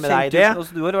 jeg enig med deg I det.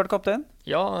 Du har vært kaptein?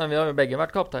 Ja, vi har jo begge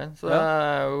vært kaptein, så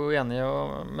jeg jo enig.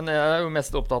 Men jeg jo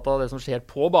mest opptatt av det som skjer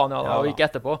på banen, og ikke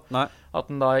etterpå. Nei. At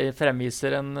han da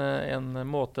fremviser en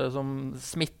måte som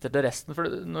smitter til resten. For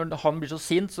når han blir så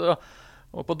sint,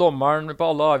 og på dommeren,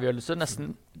 på alle avgjørelser,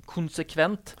 nesten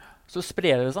konsekvent, så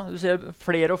sprer det seg. Du ser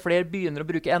flere og flere begynner å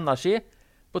bruke energi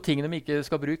på ting de ikke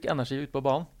skal bruke energi ut på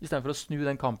banen. I stedet for å snu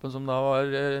den kampen som da var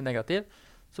negativ,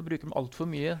 så bruker de alt for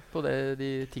mye på de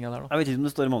tingene der. Da. Jeg vet ikke om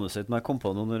det står I manuset, men jeg kom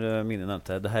på noe når Mine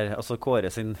nevnte det her. Altså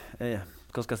Kåre sin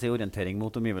hva skal jeg si, orientering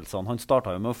mot omgivelsene. Han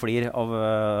startet jo med å flire av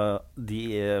de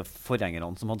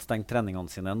forgjengerne som hadde stengt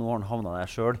treningene sine. Nå har han havnet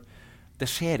der selv. Det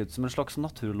ser ut som en slags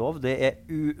naturlov. Det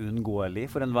uunngåelig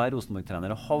for enhver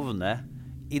Rosenborg-trener å havne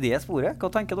I det sporet. Hva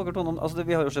tenker dere om? Altså,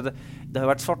 vi har jo sett det har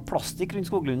vært svart plastikk rundt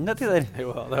Skoglunden det tider.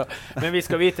 Jo, men vi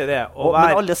skal vite det.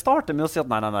 Men alle starter med å si at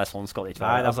nei, sånn skal det ikke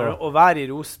være. Nei, altså, å være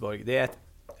I Rosenborg, det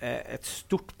et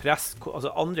stort press. Altså,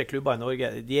 andre klubber I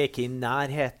Norge, de ikke I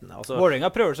nærheten. Altså,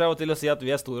 Vålerenga prøver seg til å si at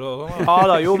vi store. Og sånn. Ja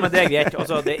da, jo, men det greit.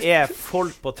 Altså, det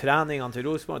folk på treningene til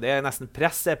Rosenborg. Det nesten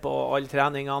presset på alle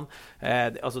treningene.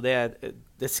 Altså,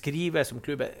 det skrives som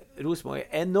klubben. Rosenborg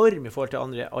enorm I forhold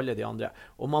til alle de andre.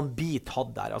 Og man blir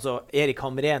tatt der. Altså, Erik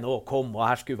Hamrén også kom, og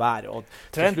her skulle være.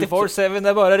 24/7,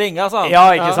 det bare å ringe, altså. Ja,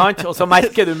 ikke sant? Og så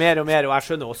merker du mer og mer, og jeg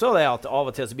skjønner også det, at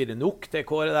av og til så blir det nok til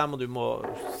Kåre dem, og du må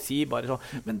si bare sånn.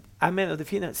 Men jeg mener det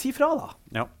fine, si fra da.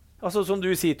 Ja. Altså som du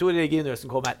sier, Tore Reginussen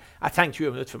kommer, jeg trenger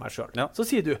 20 minutter for meg selv. Ja. Så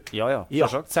sier du, ja,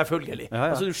 selvfølgelig. Ja.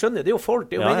 Altså du skjønner, det jo folk,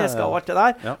 det jo mennesker og alt det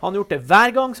der. Ja. Han har gjort det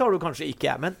hver gang, så har du kanskje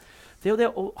ikke, men det jo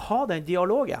det å ha den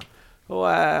dialogen. Og,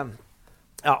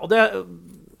 og det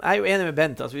jeg jo enig med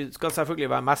Bent, altså vi skal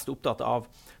selvfølgelig være mest opptatt av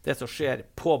det som skjer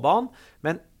på banen,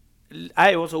 men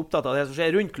jeg jo også opptatt av det som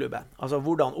skjer rundt klubben. Altså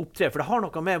hvordan opptre, for det har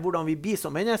noe med hvordan vi blir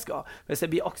som mennesker. Hvis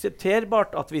det blir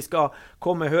aksepterbart at vi skal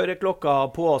komme høreklokka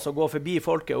på oss og gå forbi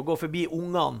folket, og gå forbi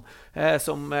ungene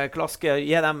som klasker,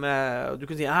 gi dem, du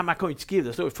kan si, jeg kan ikke skrive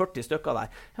det, står 40 stykker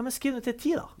der. Ja, men skriv det til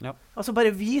 10 da. Ja. Altså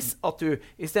bare vis at du,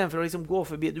 i stedet for å liksom gå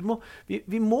forbi,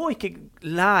 vi må ikke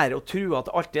lære å tro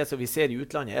at alt det som vi ser i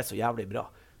utlandet er så jævlig bra.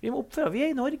 Vi må vi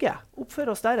i Norge,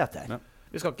 oppføre oss deretter. Ja.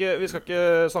 Vi skal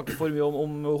ikke snakke for mye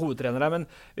om hovedtrenere, men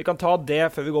vi kan ta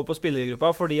det før vi går på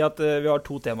spillergruppa, fordi at vi har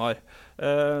 2 temaer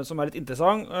som litt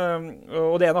interessant,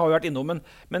 og det ene har vi vært innom,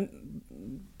 men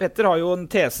Petter har jo en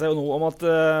tese nå om at,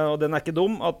 og den ikke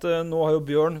dum, at nå har jo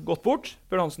Bjørn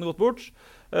Hansen gått bort,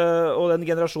 og den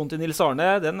generasjonen til Nils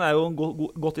Arne, den jo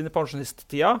gått inn i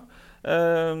pensjonisttida.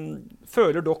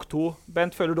 Føler dere to,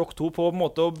 Bent, på en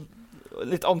måte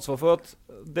litt ansvar for at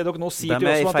det dere nå sier til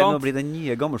oss i ferd med å bli den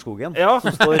nye Gammelskogen. Ja.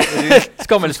 Som står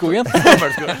Skammelskogen.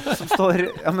 som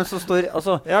står,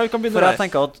 altså, ja, vi kan begynne for jeg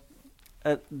tenker at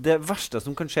det verste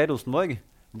som kan skje i Rosenborg,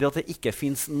 det at det ikke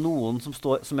finnes noen som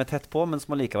tett på, men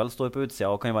som likevel står på utsida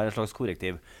og kan være en slags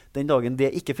korrektiv. Den dagen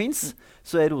det ikke finnes,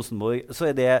 så Rosenborg, så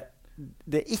det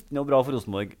ikke noe bra for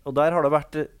Rosenborg. Og der har det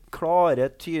vært klare,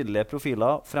 tydelige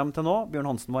profiler frem til nå. Bjørn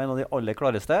Hansen var en av de aller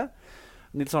klareste.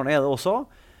 Nils Arne det også.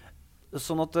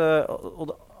 Sånn at, og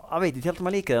jeg vet ikke helt om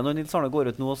jeg liker det når Nils Arne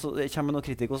går ut nå, og så kommer noe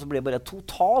kritikk, og så blir det bare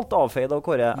totalt avfeid av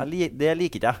Kåre. Det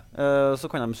liker ikke jeg. Så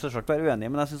kan de selvsagt være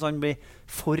uenige, men jeg synes han blir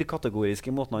for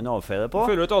kategorisk i måten han avfeier det på.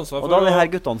 Føler du et ansvar og da det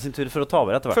her guttene sin tur for å ta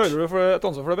over etter hvert. Føler du et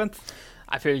ansvar for det, Bent?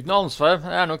 Jeg føler ikke noe ansvar.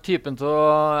 Jeg nok typen til å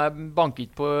banke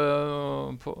ikke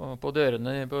på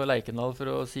dørene på Lerkendal for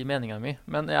å si meningen min.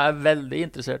 Men jeg veldig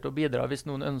interessert i å bidra hvis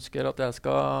noen ønsker at jeg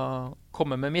skal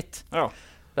komme med mitt. Ja.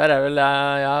 Der vel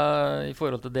jeg i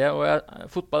forhold til det. Og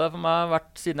fotball for meg,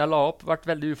 siden jeg la opp, vært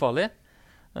veldig ufarlig.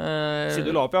 Siden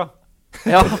du la opp, ja?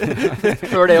 Ja,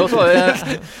 før det også var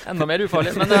det enda mer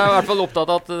ufarlig. Men jeg i hvert fall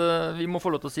opptatt av at vi må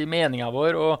få lov til å si meningen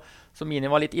vår. Og som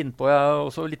Mini var litt innpå, jeg har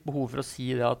også litt behov for å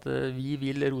si det at vi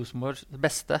vil Rosenborgs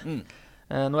beste.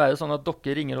 Nå det sånn at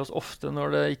dere ringer oss ofte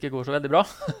når det ikke går så veldig bra.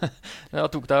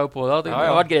 Jeg tok deg jo på det. Det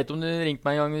hadde vært greit om du ringte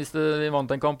meg en gang hvis vi vant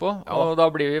en kamp også. Og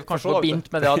da blir vi kanskje forbindt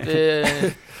med det at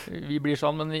vi blir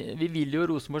sånn, men vi vil jo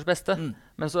Rosenborgs beste.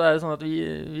 Men så det sånn at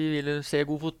vi vil se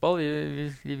god fotball.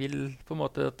 Vi vil på en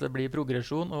måte at det blir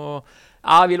progresjon. Og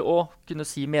jeg vil også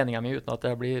kunne si meningen min uten at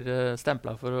jeg blir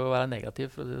stemplet for å være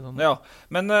negativ. For å si det sånn. Ja,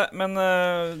 men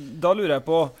da lurer jeg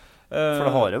på for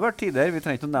det har jo vært tider, vi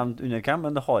trenger ikke å nevne under hvem,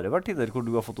 men det har jo vært tider hvor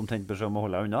du har fått omtent beskjed om å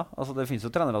holde deg unna. Altså det finnes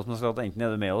jo trenere som har sagt at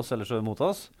enten du med oss, eller så mot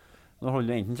oss. Nå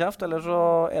holder du enten kjeft, eller så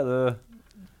du...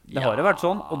 Det har jo vært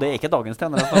sånn, og det ikke dagens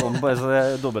trenere, bare så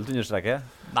det dobbelt understreker.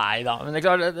 Nei da, men det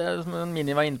klart, det som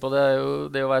Mini var inne på, det jo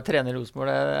det å være trener i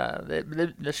Rosenborg,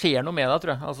 det skjer noe med det,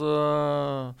 tror jeg. Altså...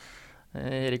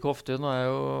 Erik Hoftun har jeg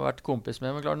jo vært kompis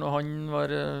med, men klart når han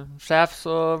var sjef,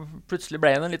 så plutselig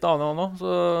ble han en litt annen også.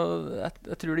 Så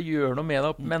jeg tror det gjør noe med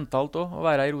det mentalt også, å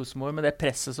være i Rosenborg med det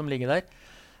presset som ligger der.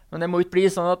 Men det må ikke bli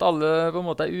sånn at alle på en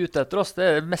måte ute etter oss.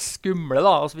 Det det mest skumle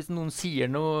da. Altså hvis noen sier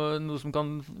noe som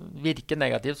kan virke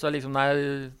negativt, så liksom, nei,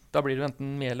 da blir det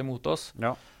enten med eller mot oss.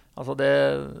 Ja. Altså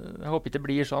jeg håper ikke det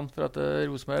blir sånn, for at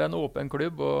Rosenborg en åpen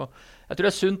klubb, og jeg tror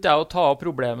det sunt å ta opp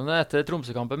problemene etter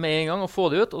Tromsø-kampen med en gang, og få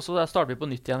det ut, og så starter vi på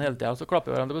nytt igjen hele tiden, så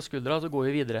klapper vi hverandre på skuldra, og så går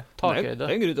vi videre. Det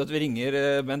en grunn til at vi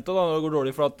ringer Bent da, når det går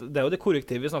dårlig, for at det jo det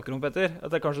korrektivet vi snakker om, Petter,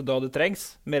 at det kanskje da det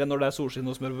trengs, mer enn når det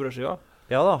solskinn og smør på brødskiva.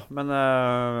 Ja da, men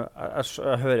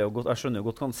jeg hører jo godt, jeg skjønner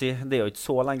jo godt hva han sier. Det jo ikke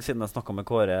så lenge siden jeg snakket med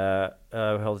Kåre,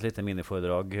 jeg hadde et lite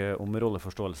miniforedrag om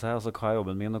rolleforståelse, altså hva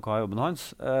jobben min og hva jobben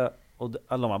hans. Og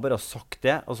la meg bare ha sagt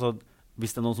det, altså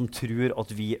hvis det noen som tror at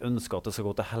vi ønsker at det skal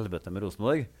gå til helvete med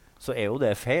Rosenborg, så jo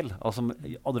det feil. Altså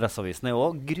Adresseavisen jo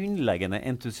også grunnleggende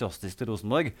entusiastisk til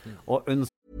Rosenborg, og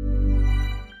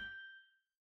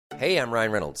Hey, I'm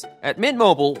Ryan Reynolds. At Mint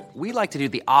Mobile, we like to do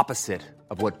the opposite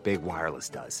of what Big Wireless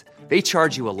does. They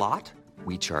charge you a lot,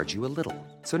 we charge you a little.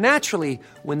 So naturally,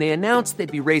 when they announced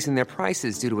they'd be raising their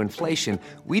prices due to inflation,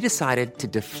 we decided to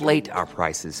deflate our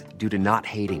prices due to not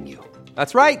hating you.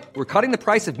 That's right. We're cutting the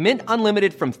price of Mint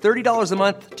Unlimited from $30 a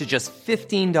month to just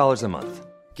 $15 a month.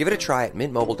 Give it a try at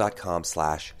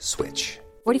mintmobile.com/switch.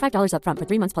 $45 up front for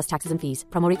 3 months plus taxes and fees.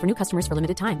 Promo rate for new customers for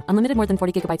limited time. Unlimited more than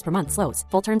 40 gigabytes per month. Slows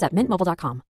full terms at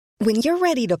mintmobile.com. When you're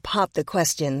ready to pop the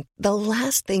question, the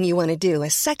last thing you want to do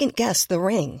is second-guess the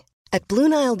ring. At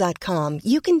BlueNile.com,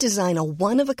 you can design a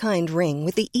one-of-a-kind ring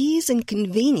with the ease and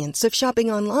convenience of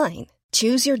shopping online.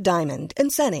 Choose your diamond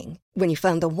and setting. When you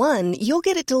find the one, you'll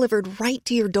get it delivered right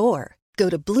to your door. Go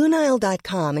to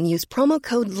BlueNile.com and use promo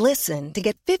code LISTEN to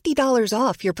get $50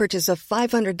 off your purchase of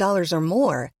 $500 or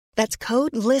more. That's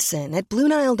code LISTEN at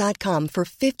BlueNile.com for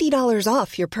 $50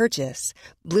 off your purchase.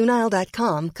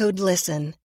 BlueNile.com, code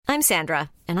LISTEN. I'm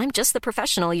Sandra, and I'm just the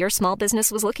professional your small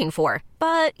business was looking for.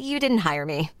 But you didn't hire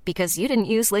me because you didn't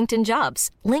use LinkedIn Jobs.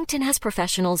 LinkedIn has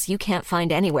professionals you can't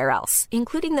find anywhere else,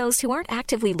 including those who aren't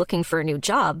actively looking for a new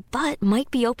job, but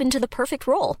might be open to the perfect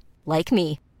role, like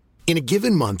me. In a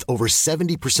given month, over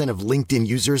 70% of LinkedIn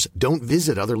users don't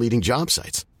visit other leading job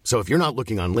sites. So if you're not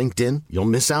looking on LinkedIn, you'll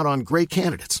miss out on great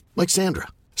candidates like Sandra.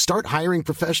 Start hiring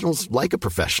professionals like a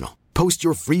professional. Post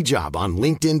your free job on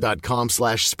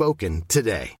linkedin.com/spoken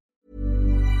today.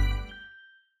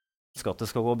 At det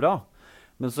skal gå bra.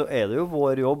 Men så det jo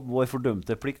vår jobb, vår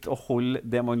fordømte plikt å holde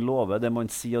det man lover, det man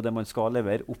sier og det man skal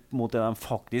levere opp mot det de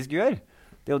faktisk gjør.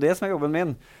 Det jo det som jobben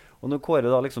min. Og når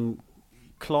Kåre da liksom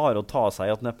klarer å ta seg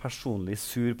I at han personlig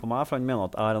sur på meg, for han mener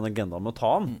at jeg har en agenda med å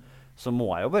ta han, så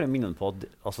må jeg jo bare minne på at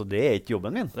altså, det ikke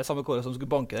jobben min. Det samme Kåre som skulle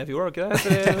banke deg I fjor, var det ikke det?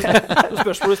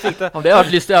 Spørsmål du stilte. Det har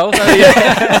jeg lyst til jeg også.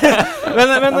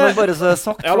 men bare så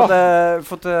sagt,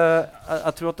 for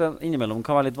jeg tror at det innimellom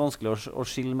kan være litt vanskelig å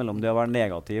skille mellom det å være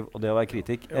negativ og det å være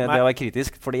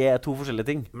kritisk, for det to forskjellige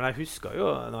ting. Men jeg husker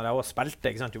jo, når jeg også spilte,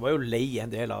 ikke sant? Du var jo lei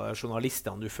en del av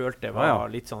journalistene du følte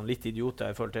var litt idioter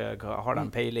I forhold til har de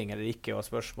peiling eller ikke, og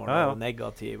spørsmål og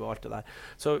negativ og alt det der.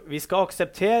 Så vi skal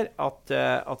akseptere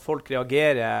at folk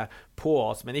reagerer på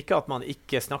oss, men ikke at man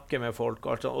ikke snakker med folk.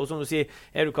 Og som du sier,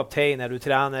 du kaptein, du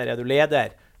trener, du leder,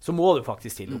 så må du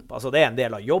faktisk stille opp. Altså, det en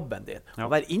del av jobben din.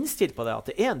 Og være innstilt på det, at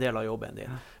det en del av jobben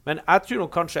din. Men jeg tror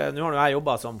nok kanskje, nå har jeg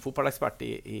jobbet som fotballekspert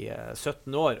I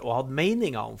 17 år, og hatt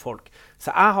meninger om folk.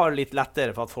 Så jeg har litt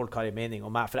lettere for at folk har en mening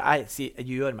om meg, for jeg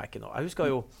gjør meg ikke noe. Jeg husker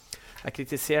jo, jeg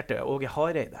kritiserte Åge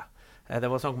Hareide. Det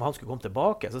var sånn om han skulle komme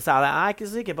tilbake. Så sa jeg ikke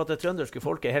så sikker på at det trønderske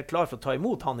folket helt klar for å ta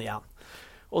imot han igjen.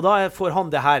 Og da får han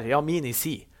det her, Mini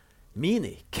si.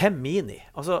 Mini? Hvem Mini?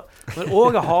 Altså, når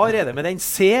Åge Hareide med den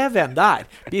CV-en der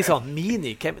blir sånn,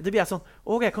 Mini, hvem? Det blir sånn,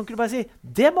 Åge, kan ikke du bare si,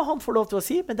 det må han få lov til å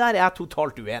si, men der jeg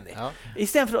totalt uenig. I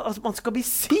stedet for at man skal bli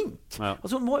sint.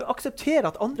 Altså, man må jo akseptere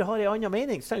at andre har en annen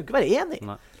mening, så kan du ikke være enig.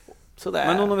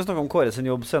 Men nå når vi snakker om Kåre sin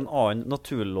jobb, så en annen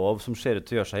naturlov som ser ut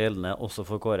til å gjøre seg gjeldende også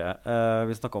for Kåre.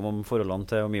 Vi snakker om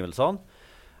forholdene til omgivelsene.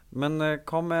 Men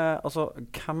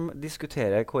hvem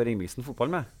diskuterer Kåre Ingebrigtsen fotball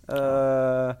med?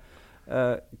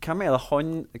 Hvem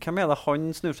det han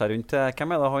snur seg rundt til?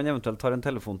 Hvem det han eventuelt tar en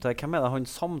telefon til? Hvem det han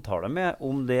samtaler med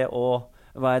om det å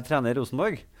være trener I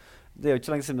Rosenborg? Det jo ikke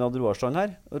så lenge siden vi hadde Roar Strand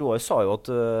her. Roar sa jo at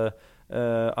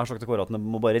jeg har sagt til Kåre at han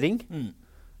må bare ringe.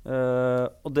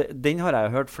 Og den har jeg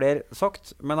hørt flere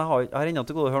sagt, men jeg har ennå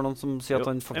til gode å høre noen som sier at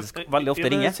han faktisk veldig ofte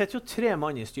ringer. Det setter jo 3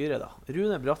 mann I styret da.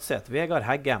 Rune Bratseth, Vegard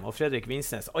Heggem og Fredrik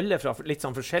Vinsnes, alle fra litt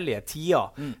sånn forskjellige tider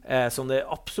som det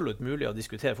absolutt mulig å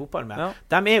diskutere fotball med.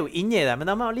 De jo inne I det, men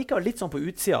de likevel litt sånn på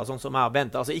utsida, sånn som jeg og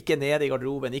Bent, altså ikke nede I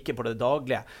garderoben, ikke på det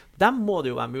daglige. Dem må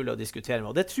det jo være mulig å diskutere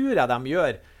med, og det tror jeg de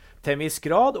gjør til en viss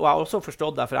grad, og jeg har også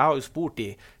forstått det, for jeg har jo spurt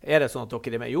det sånn at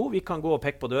dere med? Jo, vi kan gå og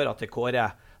pekke på døra til Kåre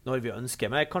når vi ønsker,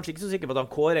 men jeg kanskje ikke så sikker på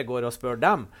at Kåre går og spør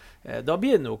dem. Da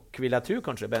blir det nok, vil jeg tro,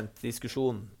 kanskje, Bent,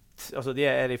 diskusjon. Altså, de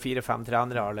I 4-5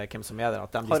 trenere, eller hvem som der, at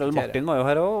de diskuterer. Harald Martin var jo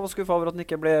her og var skuffet over at den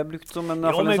ikke ble brukt som en...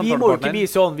 Jo, men vi må jo ikke bli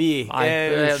sånn, vi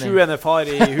sjuende far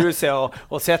I huset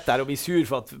og sitter der og blir sur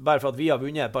bare for at vi har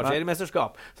vunnet et par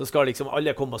seriemesterskap, så skal liksom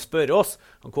alle komme og spørre oss.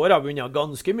 Og Kåre har vunnet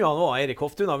ganske mye han også, Erik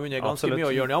Hoftun har vunnet ganske mye,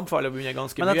 og Jørn Jamfall har vunnet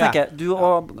ganske mye. Men jeg tenker, du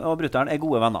og Brutter'n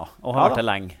gode venner, og har vært det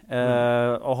lenge,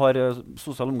 og har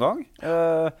sosial omgang,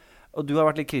 og du har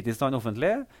vært litt kritisk til han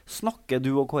offentlig. Snakker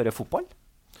du og Kåre fotball?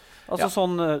 Altså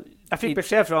sånn... Jeg fikk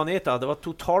beskjed fra Anita at det var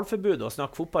totalforbud å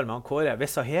snakke fotball med han Kåre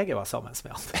hvis Hege var sammen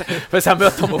med han. Hvis jeg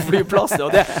møter ham på flyplassen.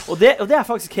 Og det jeg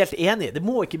faktisk helt enig I. Det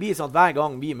må ikke bli sånn at hver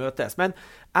gang vi møtes. Men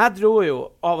jeg dro jo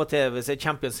av og til, hvis det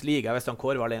Champions League, hvis han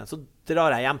Kåre var alene, så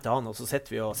drar jeg hjem til han, og så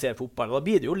sitter vi og ser fotball. Og da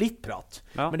blir det jo litt prat.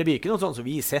 Men det blir ikke noe sånn som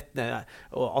vi sitter ned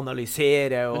og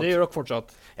analyserer. Men det gjør dere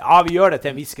fortsatt? Ja, vi gjør det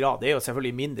til en viss grad. Det jo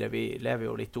selvfølgelig mindre. Vi lever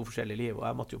jo litt to forskjellige liv, og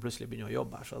jeg måtte jo plutselig begynne å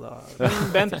jobbe her. Så da...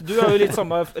 Bent, du har jo litt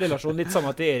samme relasjon, litt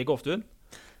samme til Erik Hoftun.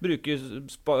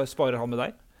 Sparer han med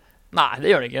deg? Nei,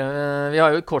 det gjør det ikke. Vi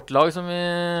har jo et kortlag som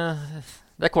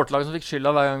det kortlaget som fikk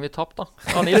skylda hver gang vi tapt da,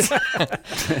 av Nils.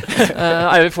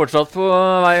 Jo vi fortsatt på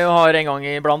vei og har en gang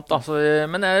iblant da.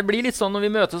 Men det blir litt sånn når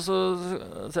vi møtes,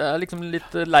 så jeg liksom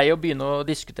litt lei å begynne å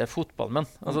diskutere fotball, men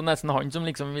altså nesten han som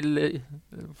liksom vil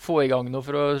få I gang noe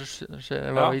for å se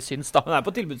hva vi syns da. Men det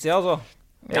på tilbudssida altså?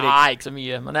 Nei, ikke så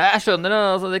mye, men jeg skjønner det,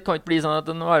 altså, det kan ikke bli sånn at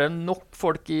det må være nok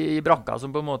folk I brakka som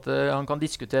på en måte han kan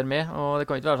diskutere med, og det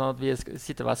kan ikke være sånn at vi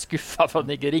sitter og er skuffet for at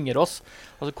han ikke ringer oss.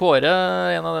 Altså Kåre,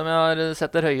 en av dem jeg har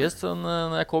sett der høyest, sånn,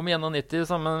 når jeg kom I 91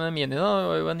 sammen med Mini da, det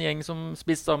var jo en gjeng som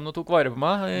spiste sammen og tok vare på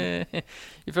meg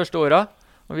I første året.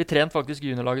 Og vi trent faktisk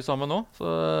juniorlaget sammen nå, så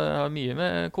jeg har mye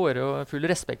med Kåre og full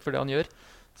respekt for det han gjør.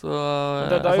 Så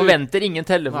jeg forventer ingen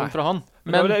telefon fra han.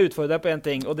 Men da vil jeg utfordre deg på en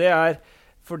ting, og det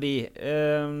fordi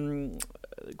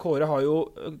Kåre har jo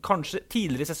kanskje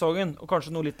tidligere i sesongen, og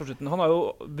kanskje noe litt på slutten, han har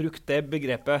jo brukt det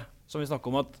begrepet som vi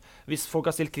snakker om, at hvis folk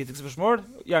har stilt kritiske spørsmål,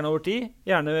 gjerne over tid,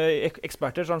 gjerne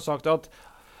eksperter, så har han sagt at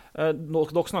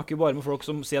dere snakker bare med folk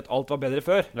som sier at alt var bedre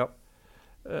før. Ja.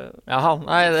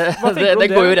 Nei, det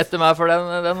går jo rett til meg, for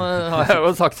den har jeg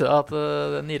jo sagt til deg at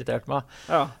den irriterte meg.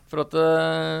 Ja. For at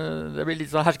det blir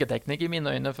litt sånn hersketeknikk i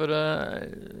mine øyne, for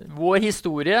vår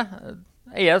historie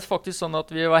faktisk sånn at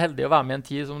vi var heldige å være med i en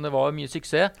tid som det var mye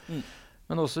suksess.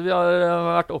 Men også vi har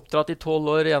vært oppdratt i 12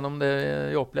 år gjennom det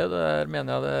vi opplevde. Der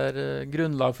mener jeg det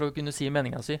grunnlag for å kunne si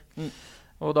meningen sin.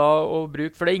 Og da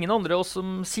for det ingen andre oss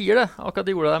som sier det, akkurat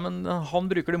de gjorde det, men han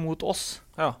bruker det mot oss.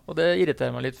 Ja. Og det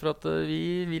irriterer meg litt, for at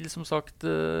vi vil som sagt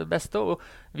beste, og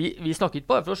vi snakker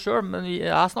ikke bare for oss selv, men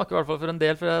jeg snakker i hvert fall for en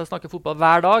del, for jeg snakker fotball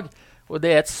hver dag, og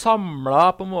det et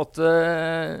samlet på en måte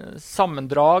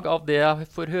sammendrag av det jeg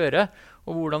får høre,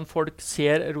 og hvordan folk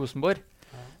ser Rosenborg,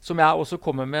 som jeg også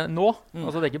kommer med nå.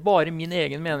 Altså det ikke bare min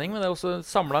egen mening, men det også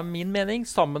samlet min mening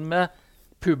sammen med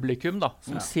publikum da,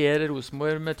 som ser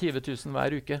Rosenborg med 20 000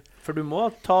 hver uke. For du må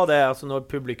ta det altså når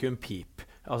publikum pip.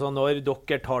 Altså når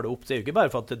dere tar det opp, så er det jo ikke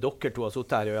bare for at dere to har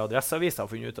suttet her og i Adresseavisen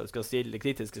har funnet ut at dere skal stille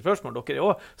kritiske spørsmål. Dere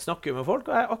også snakker med folk,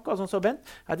 og jeg akkurat sånn som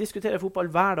Bent. Jeg diskuterer fotball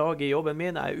hver dag i jobben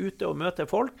min. Jeg ute og møter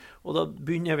folk, og da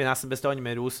begynner vi nesten bestandig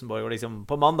med Rosenborg. Og liksom,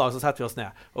 på mandag så setter vi oss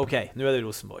ned. Ok, nå det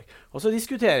Rosenborg. Og så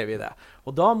diskuterer vi det.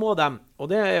 Og da må de, og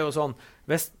det jo sånn,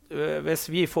 hvis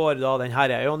vi får da den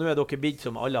her, nå dere blitt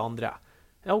som alle andre.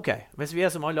 Ja, ok. Hvis vi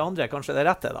som alle andre, kanskje det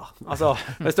rette da. Altså,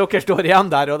 hvis dere står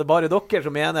igjen der, og det bare dere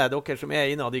som mener, dere som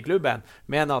innad i klubben,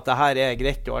 mener at det her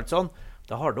greit og alt sånn,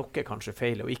 da har dere kanskje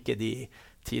feil, og ikke de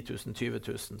 10 000, 20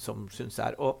 000 som synes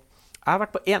det Og jeg har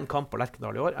vært på en kamp på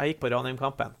Lerkendal i år. Jeg gikk på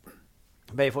Ranheim-kampen.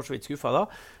 Ble for så vidt skuffet da.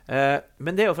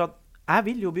 Men det jo for at jeg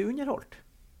vil jo bli underholdt.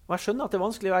 Og jeg skjønner at det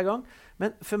vanskelig hver gang,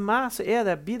 men for meg så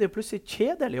blir det plutselig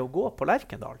kjedelig å gå på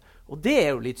Lerkendal. Og det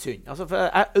jo litt synd. Altså, for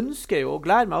jeg ønsker jo å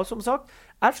glede meg, og som sagt,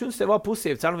 jeg synes det var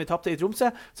positivt, selv om vi tappte i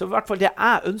Tromsø, så i hvert fall det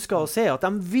jeg ønsker å se, at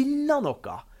de ville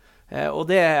noe. Og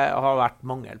det har vært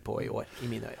mangel på i år, i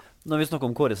mine øyne. Når vi snakker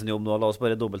om Kåre sin jobb nå, la oss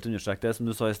bare dobbelt understreke det, som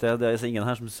du sa i sted. Det ingen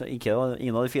av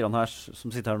de 4 her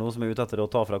som sitter her nå, som ute etter å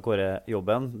ta fra Kåre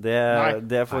jobben.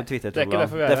 Det får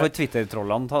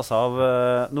Twitter-trollene ta seg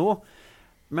av nå.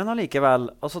 Men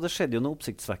allikevel, altså det skjedde jo noe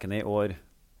oppsiktsvekkende i år,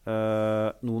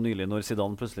 nå nylig, når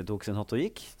Zidane plutselig tok sin hatt og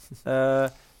gikk.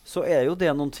 Så jo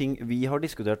det noen ting vi har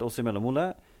diskutert oss imellom,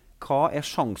 Ole. Hva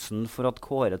sjansen for at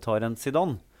Kåre tar en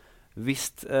Zidane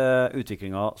hvis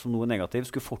utviklingen som nå negativ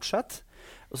skulle fortsette?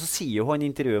 Og så sier jo han i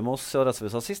intervjuet med oss og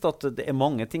Adresseavisen sist at det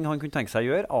mange ting han kunne tenke seg å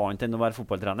gjøre, annet enn å være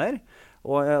fotballtrener.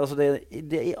 Og altså,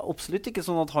 det absolutt ikke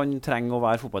sånn at han trenger å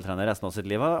være fotballtrener resten av sitt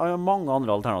liv. Han har mange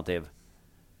andre alternativ.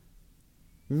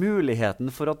 Muligheten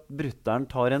for at Brutteren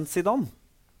tar en Zidane.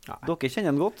 Dere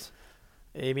kjenner den godt.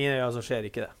 I mine øyne så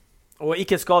skjer ikke det. Og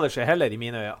ikke skader seg heller i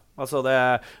mine øyne. Altså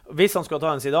hvis han skal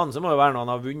ta en Zidane, så må det være når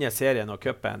han har vunnet serien og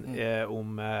cupen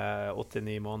om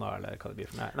 8-9 måneder, eller hva det blir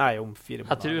for Nei, om 4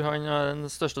 måneder. Jeg tror han har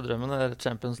den største drømmen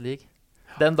Champions League.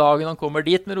 Den dagen han kommer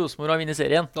dit med Rosenborg og vinner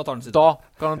serien, da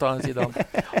kan han ta en Zidane.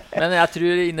 Men jeg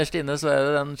tror innerst inne så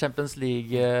det den Champions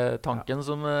League-tanken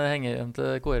som henger igjen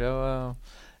til Kåre,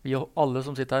 og vi alle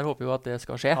som sitter her håper jo at det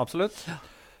skal skje. Absolutt.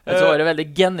 Så var det veldig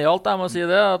genialt, jeg må si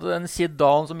det, at en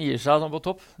Zidane som gir seg sånn på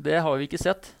topp, det har vi ikke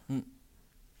sett.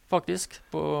 Faktisk,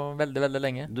 på veldig, veldig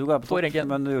lenge. Du ga på topp,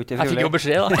 men du gjorde ikke frivillig. Jeg fikk jo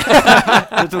beskjed da.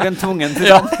 Du tok en tvungen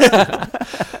Zidane.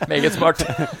 Meget smart.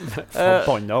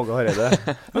 Forbanna og Hareide.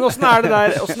 Men hvordan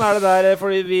det der?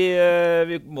 Fordi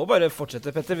vi må bare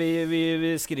fortsette, Petter.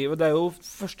 Vi skriver, det jo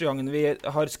første gangen vi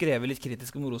har skrevet litt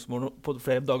kritisk om Rosenborg på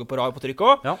flere dager på rad på trykk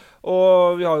også. Ja.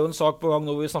 Og vi har jo en sak på gang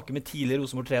nå hvor vi snakker med tidligere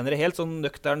Rosenborg-trenere, helt sånn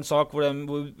nøktern sak hvor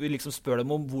vi liksom spør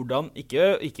dem om hvordan,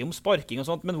 ikke om sparking og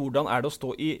sånt, men hvordan det å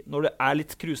stå i når det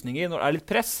litt krusninger, når det litt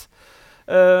press.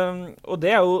 Og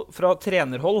det jo fra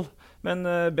trenerhold. Men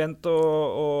Bent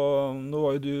og nå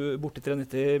var jo du borte i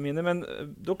 93 mine, men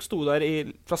dere sto der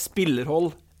fra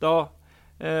spillerhold da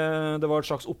det var et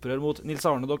slags opprør mot Nils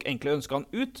Arne, dere egentlig ønsket han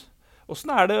ut.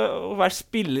 Hvordan det å være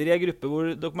spiller i en gruppe hvor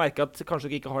dere merker at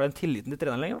kanskje dere ikke har den tilliten til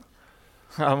treneren lenger?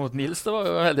 Ja, mot Nils, det var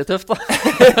jo veldig tøft da.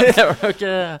 Det var jo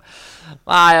ikke...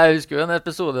 Nei, jeg husker jo en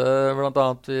episode, blant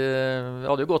annet, vi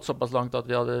hadde jo gått såpass langt at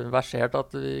vi hadde versert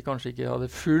at vi kanskje ikke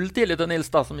hadde full tillit til Nils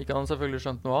da, som ikke han selvfølgelig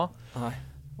skjønt noe av. Nei.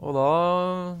 Og da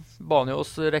ba han jo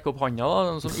oss rekke opp handa,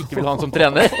 da, som ikke vil ha han som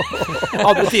trener.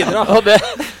 Andre tider, da. Og det,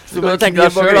 så kan du tenke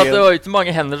deg selv at det var ikke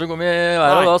mange hender som kom i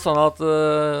været, og da sa han at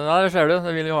nei, det ser du,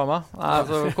 det vil jo ha meg. Nei,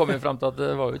 så kom vi frem til at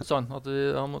det var jo ikke sånn, at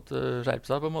han måtte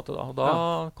skjerpe seg på en måte da. Og da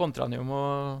kontra han jo med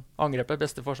å angrepe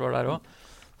beste forsvar der også.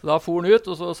 Så da for han ut,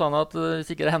 og så sa han at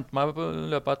hvis ikke det henter meg på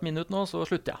løpet av et minutt nå, så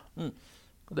slutter jeg.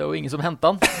 Og det er jo ingen som hentet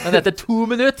han. Men etter 2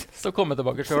 minutter så kom jeg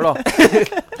tilbake selv da.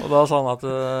 Og da sa han at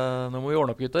nå må vi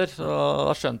ordne opp, gutter. Så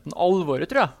da skjønte han alvoret,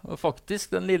 tror jeg. Og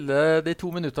faktisk, de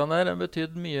 2 minuttene der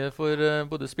betydde mye for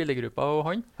både spillergruppa og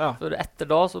han. Ja. For etter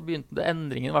da så begynte det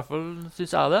endringen, i hvert fall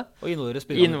synes jeg det. Og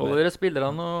involvere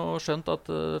spillerne og skjønte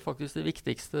at faktisk det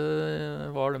viktigste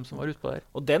var dem som var ute på der.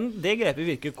 Og det grepet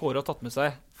virker Kåre har tatt med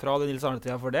seg fra den Nils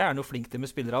Arne-tida, for det er noe flink til med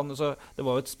spillerne. Så det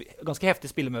var jo et ganske heftig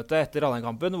spillemøte etter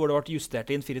Ranheim-kampen, hvor det ble justert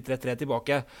inn 4-3-3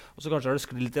 tilbake. Og så kanskje har det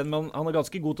sklidd litt igjen, men han er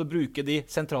ganske god til å bruke de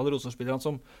sentrale Rosenborg-spillerne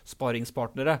som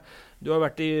sparingspartnere. Du har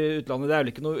vært i utlandet, det er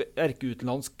jo ikke noe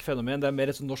erkeutenlandsk fenomen, det er mer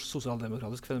et norsk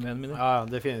sosialdemokratisk fenomen, mine. Ja,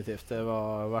 definitivt. Det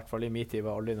var i hvert fall i min tid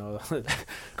var aldri noe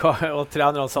og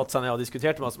trenerne satt seg ned og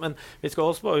diskuterte med oss. Men vi skal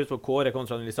også huske på Kåre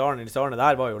kontra Nils Arne. Nils Arne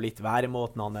der var jo litt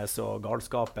væremåten hans og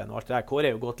galskapen og alt det der.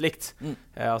 Kåre er jo godt likt.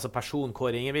 Altså personen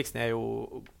Kåre Ingebrigtsen er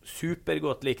jo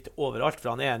supergodt likt overalt,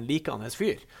 for han er en likende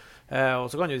fyr. Og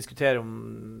så kan du diskutere om,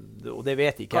 og det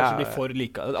vet ikke Kanskje blir for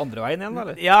like andre veien igjen,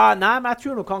 eller? Ja, nei, men jeg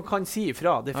tror nok han kan si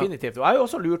ifra, definitivt. Og jeg har jo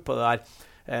også lurt på det der.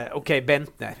 Ok,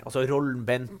 Bentner, altså rollen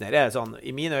Bentner er sånn,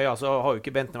 i mine øyne så har jo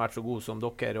ikke Bentner vært så god som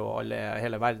dere og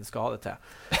hele verden skal ha det til.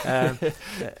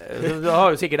 Da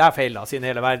har jo sikkert jeg feil da, siden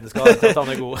hele verden skal ha det til at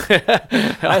han er god.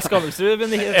 Nei, Skammelsrud,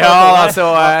 men ikke... Ja, altså,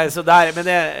 så der, men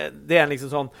det er en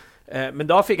liksom sånn, men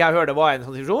da fikk jeg høre det var en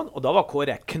sånn situasjon, og da var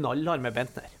Kåre knallhard med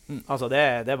Bentner. Altså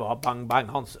det var bang, bang.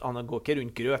 Han går ikke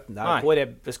rundt grøten der.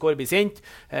 Hvis Kåre blir sint,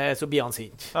 så blir han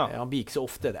sint. Ja. Han blir ikke så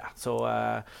ofte det. Så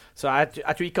jeg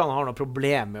tror ikke han har noe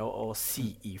problem med å si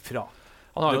ifra.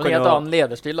 Han har jo en helt annen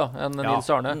lederstil da, enn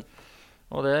Nils Arne.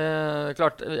 Og det er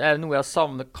klart, er noe jeg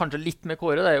savner kanskje litt med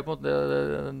Kåre, det er jo på en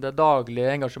måte det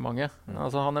daglige engasjementet.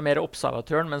 Altså, han er mer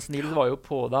observatøren, mens Nils var jo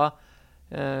på deg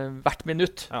hvert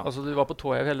minutt. Altså du var på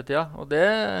tåhev hele tiden. Og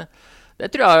det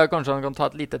tror jeg kanskje han kan ta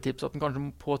et lite tips, at han kanskje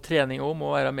på trening også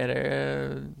må være mer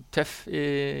tøff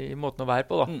i måten å være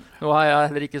på da. Nå har jeg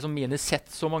heller ikke som mini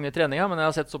sett så mange treninger, men jeg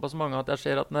har sett såpass mange at jeg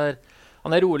ser at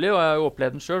han er rolig, og jeg har jo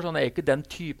opplevd den selv, så han er ikke den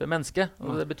type menneske.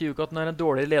 Og det betyr jo ikke at han er en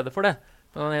dårlig leder for det,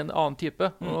 men han er en annen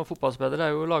type. Og fotballspillere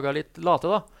er jo laget litt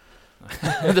late da.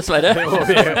 Dessverre.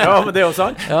 Ja, men det er jo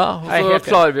sant. Ja, og så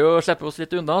klarer vi å slippe oss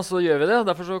litt unna, så gjør vi det.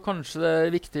 Derfor så kanskje det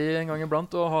er viktig en gang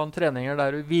iblant å ha en treninger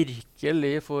der du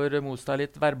virkelig får mot deg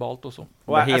litt verbalt også.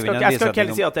 Og jeg skal ikke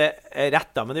helt si at det er rett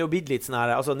da, men det er jo blitt litt sånn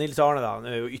her, altså Nils Arne da,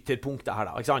 er jo ytterpunktet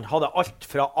her da, ikke sant? Han hadde alt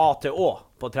fra A til Å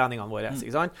på treningene våre,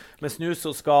 ikke sant? Mens nå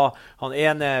så skal han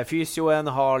ene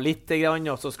fysioen ha litt grann,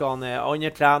 og så skal han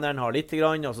andre treneren ha litt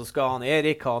grann, og så skal han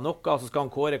Erik ha noe, og så skal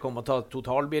han Kåre komme og ta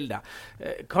totalbildet.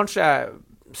 Kanskje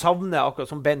savne, akkurat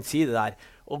som Bent sier det der,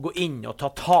 å gå inn og ta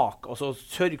tak, og så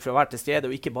sørge for å være til stede,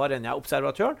 og ikke bare en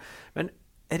observatør. Men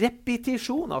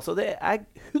repetisjon, altså det er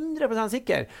jeg 100%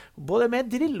 sikker, både med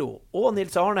Drillo og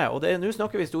Nils Arne, og nå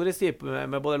snakker vi storhetstid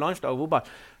med både landslag og fotball.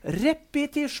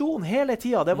 Repetisjon hele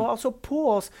tiden, det var altså på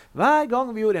oss hver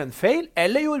gang vi gjorde en feil,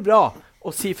 eller gjorde bra,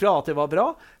 og si fra at det var bra,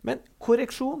 men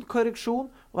korreksjon,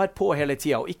 og være på hele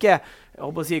tiden, og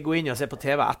ikke gå inn og se på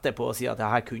TV etterpå og si at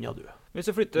det her kunne du. Det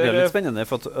er litt spennende,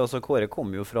 for at, Kåre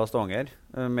kom jo fra Stavanger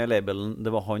med labelen,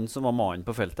 det var han som var mannen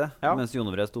på feltet, mens Jon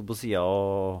Ovre stod på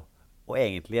siden og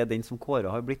egentlig er den som Kåre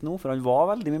har blitt nå, for han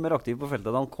var veldig mye mer aktiv på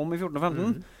feltet da han kom i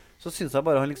 14-15. Så synes jeg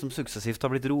bare han liksom suksessivt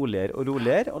har blitt roligere,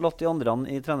 og latt de andre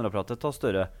i trenerapparatet ta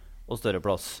større og større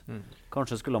plass.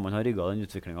 Kanskje skulle man ha rygget den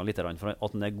utviklingen litt, for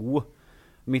at den er god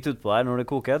midt utpå der når det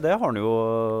koker, det har han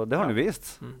jo vist.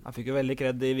 Han fikk jo veldig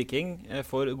kred i Viking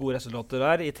for gode resultater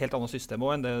der, i et helt annet system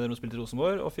også enn det de spilte i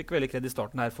Rosenborg, og fikk veldig kred i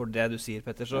starten her for det du sier,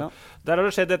 Petter. Så der har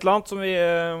det skjedd et eller annet som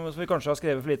vi kanskje har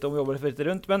skrevet for lite om, vi jobber for lite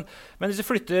rundt, men hvis vi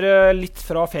flytter litt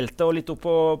fra feltet og litt opp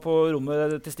på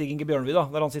rommet til Stig Inge Bjørnby da,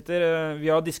 der han sitter,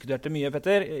 vi har diskutert det mye,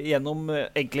 Petter, gjennom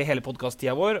egentlig hele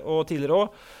podcast-tida vår, og tidligere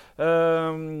også.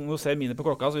 Nå ser jeg mine på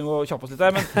klokka, så vi må kjappe oss litt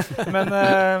her, men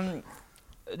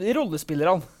de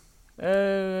rollespillerne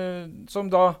som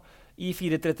da i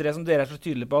 4-3-3 som dere er så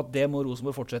tydelige på at det må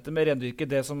Rosenborg fortsette med, rendyrke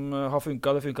det som har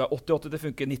funket, det funket 88, det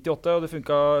funket 98 og det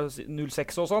funket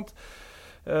 06 og sånt,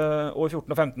 og i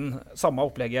 14 og 15 samme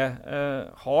opplegget.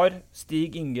 Har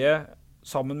Stig Inge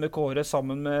sammen med Kåre,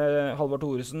 sammen med Halvard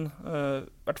Thoresen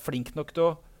vært flink nok til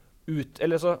å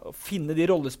eller så finne de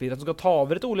rollespillere som skal ta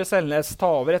over etter Ole Selnes, ta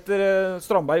over etter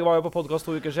Strandberg var jo på podcast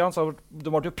 2 uker siden, så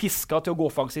de var jo pisket til å gå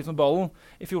offensivt med ballen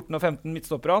i 14 og 15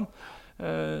 midtstopperne.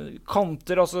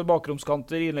 Kanter, altså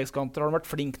bakromskanter, innleggskanter, har de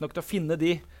vært flink nok til å finne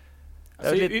de?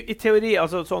 I teori,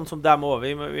 altså sånn som dem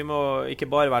også, vi må ikke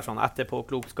bare være sånn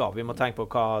etterpåklokskap, vi må tenke på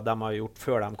hva de har gjort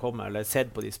før de kommer, eller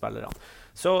sett på de spillerne.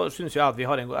 Så synes jeg at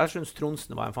jeg synes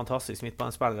Tronsen var en fantastisk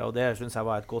midtbanespiller, og det synes jeg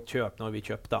var et godt kjøp når vi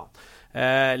kjøpte han.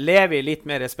 Levi litt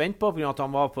mer spent på grunn av at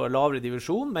han var på lavere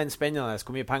divisjon, men spennende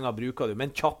hvor mye penger bruker du,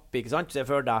 men kjapp, ikke sant? Se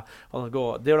for deg han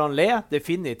går. Deolan Le,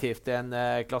 definitivt en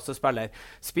klassespiller.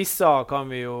 Spisser kan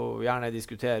vi jo gjerne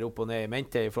diskutere opp og ned i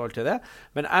mente i forhold til det,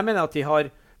 men jeg mener at de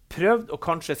har prøvd og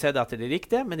kanskje sett etter det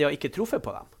riktige, men de har ikke truffet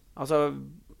på dem. Altså,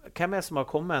 hvem som har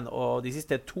kommet og de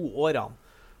siste 2 årene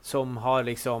som har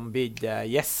liksom blitt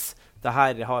yes, det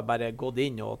her har bare gått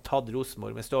inn og tatt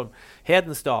Rosenborg med storm.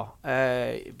 Hedenstad,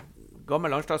 gammel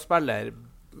landslagsspiller,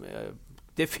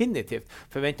 definitivt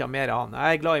forventet mer av han.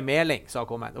 Jeg glad i Meling, sa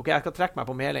kommet. Ok, jeg skal trekke meg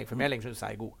på Meling, for Meling synes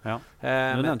jeg god. Ja.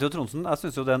 Du nevnte jo Tronsen. Jeg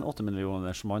synes jo det en 8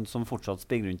 millioners mann som fortsatt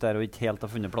springer rundt der og ikke helt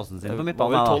har funnet plassen sin på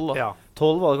midtbanen. 12 da.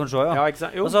 12 var det kanskje også, ja. Ja, ikke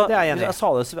sant? Jo, altså, det er jeg enig. Jeg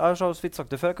har så vidt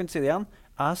sagt det før, jeg kan ikke si det igjen.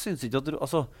 Jeg synes ikke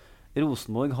at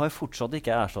Rosenborg har fortsatt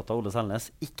ikke erstattet Ole Selnes,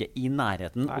 ikke i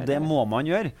nærheten, og det må man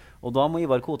gjøre. Og da må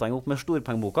Ivar Koteng opp med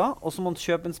storpengboka, og så må man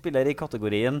kjøpe en spiller i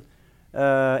kategorien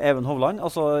Even Hovland,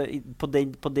 altså på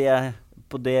det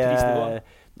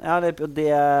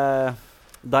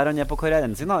der han på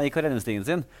karrieren sin, i karrierestigen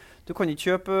sin. Du kan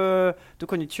ikke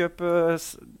kjøpe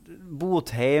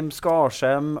Botheim,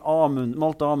 Skarsheim,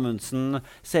 Malte Amundsen,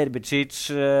 Serbicic,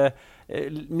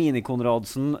 Mini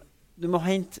Konradsen. Du må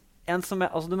hente en som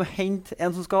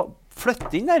skal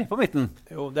flytte inn der på midten.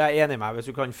 Jo, det er jeg enig med hvis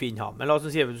du kan finne han. Men la oss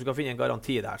si hvis du skal finne en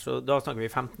garanti der, så da snakker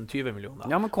vi 15-20 millioner.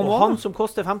 Ja, og han som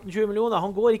koster 15-20 millioner,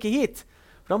 han går ikke hit.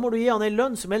 For da må du gi han en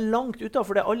lønn som er langt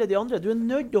utenfor det alle de andre. Du er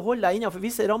nødt til å holde deg innenfor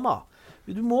visse rammer.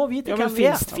 Du må vite hvem vi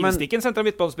er. Finnes det ikke en sentral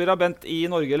midtbanespiller Bent i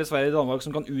Norge eller Sverige eller Danmark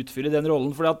som kan utfylle den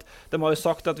rollen? Fordi at de har jo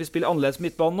sagt at vi spiller annerledes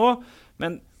midtbanen nå,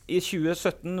 men i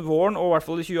 2017 våren, og i hvert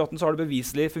fall i 2018, så har det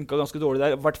beviselig funket ganske dårlig der.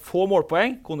 Det har vært få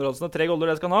målpoeng. Konradsen har 3 goller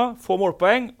det skal han ha. Få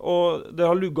målpoeng, og det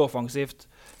har lugget offensivt.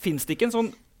 Finnes det ikke en sånn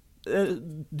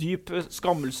dyp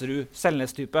Skammelsrud,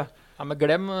 Selnes-type? Ja, men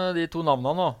glem de 2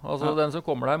 navnene nå. Altså, den som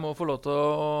kommer der må få lov til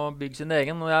å bygge sin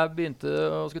egen. Når jeg begynte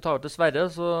å skulle ta over til Sverre,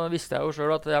 så visste jeg jo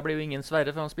selv at jeg ble jo ingen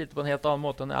Sverre, for han spilte på en helt annen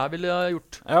måte enn jeg ville ha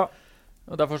gjort. Ja.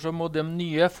 Og derfor så må de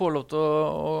nye få lov til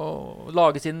å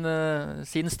lage sin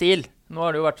stil. Nå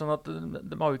har det jo vært sånn at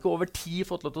de har jo ikke over 10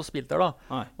 fått lov til å spille der da.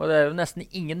 Nei. Og det er jo nesten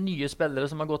ingen nye spillere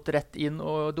som har gått rett inn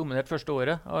og dominert første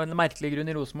året. Av en merkelig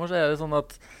grunn i Rosenborg så er det sånn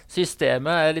at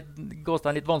systemet er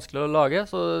litt vanskelig å lage,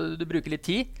 så du bruker litt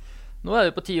tid. Nå er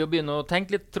det på tide å begynne å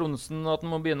tenke litt Tronsen, at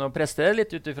man må begynne å prestere litt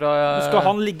utifra... Skal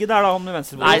han ligge der da, han med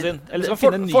venstrebollen sin? Eller skal han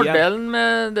finne en ny? Fordelen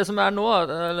med det som er nå,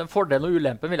 fordelen og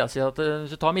ulempen vil jeg si, at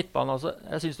hvis du tar midtbanen, altså,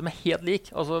 jeg synes de er helt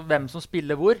lik. Altså, hvem som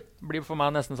spiller hvor, blir for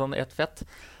meg nesten sånn ett fett.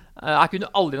 Jeg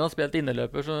kunne aldri ha spilt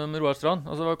inneløper som Roar Strand.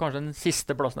 Altså, det var kanskje den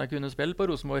siste plassen jeg kunne spille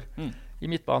på Rosenborg i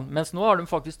midtbanen. Mens nå har de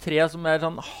faktisk 3 som er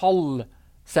sånn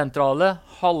halvsentrale,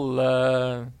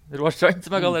 Roar Strand,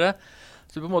 som jeg kaller det.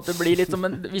 Så på en måte blir litt som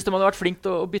hvis de hadde vært flink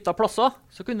til å bytte plasser,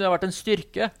 så kunne det vært en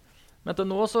styrke. Men til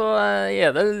nå så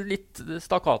er det litt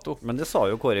stakkato. Men det sa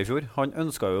jo Kåre i fjor. Han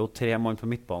ønsket jo 3 mann på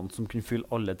midtbanen som kunne fylle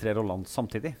alle 3 rollene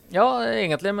samtidig. Ja,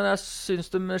 egentlig, men jeg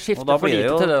synes de skifter for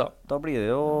lite til det da. Da blir det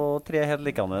jo 3 helt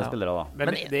likende spillere da.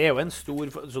 Men det er jo en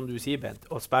stor, som du sier Bent,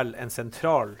 å spille en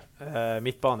sentral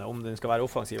midtbane, om den skal være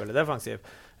offensiv eller defensiv,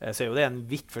 så er jo det en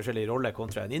vidt forskjellig rolle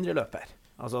kontra en indre løper.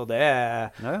 Altså det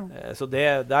så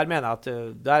der mener jeg at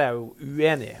der er jeg jo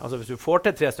uenig. Altså hvis du får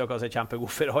til 3 stykker så er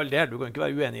kjempegod for all del, du kan ikke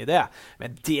være uenig i det.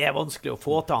 Men det er vanskelig å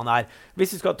få til han her.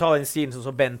 Hvis du skal ta den stilen sånn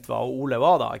som Bent var og Ole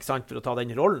var da, ikke sant, for å ta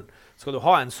den rollen, skal du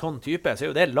ha en sånn type, så er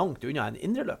jo det langt unna en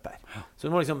indreløper. Så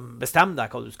du må liksom bestemme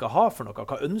deg hva du skal ha for noe.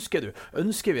 Hva ønsker du?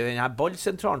 Ønsker vi denne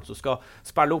ballsentralen som skal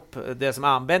spille opp det som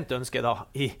jeg og Bent ønsker da,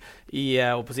 i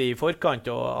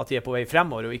forkant, og at de er på vei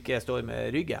fremover og ikke står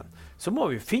med ryggen? Så må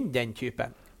vi finne den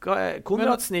typen.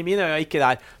 Konradsen i mine øyne er ikke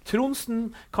der.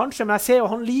 Tronsen, kanskje, men jeg ser jo,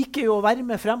 han liker jo å være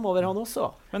med fremover, han også.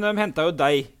 Men de hentet jo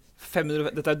deg 500,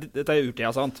 dette er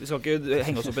urtida, sant? Vi skal ikke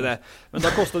henge oss opp i det. Men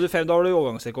da kostet du 5, da var det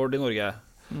overgangsrekord i Norge.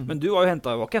 Men du var jo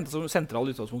ikke hentet som sentral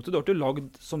utgangspunkt. Du har ikke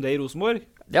lagd som det i Rosenborg.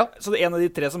 Ja. Så det er en av de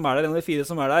 3 som er der, en av de 4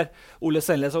 som er der. Ole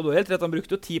Selnes hadde helt rett, han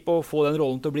brukte jo tid på å få den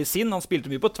rollen til å bli sin. Han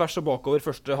spilte mye på tvers og bakover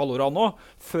første halvåret han nå,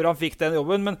 før han fikk den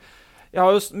jobben. Men Jeg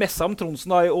har jo messet om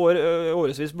Trondsen da i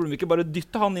årevis. Burde vi ikke bare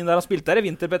dytte han inn der han spilte der i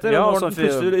vinter, Petter? Ja, og når han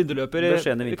plutselig indreløper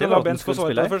vi kan la Bent få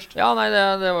svare på det først. Ja, nei,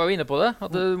 det var jo inne på det.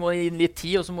 At du må inn litt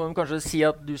tid, og så må de kanskje si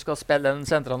at du skal spille den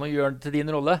sentralen og gjøre den til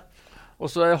din rolle. Og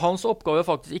så er hans oppgave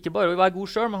faktisk ikke bare å være god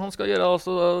selv, men han skal gjøre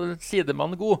altså,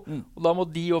 sidemannen god. Og da må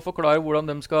de jo forklare hvordan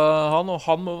de skal ha den, og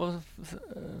han må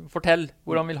fortelle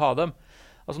hvordan han vil ha dem.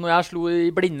 Altså når jeg slo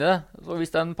i blinde, så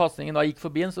hvis den passningen da gikk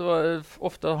forbi, så var det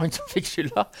ofte han som fikk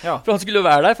skylda. Ja. For han skulle jo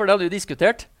være der, for det hadde vi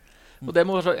diskutert. Og det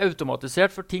må være så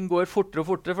automatisert, for ting går fortere og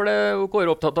fortere, for det er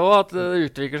Kåre opptatt av at det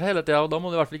utvikler seg hele tiden, og da må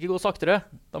det i hvert fall ikke gå saktere.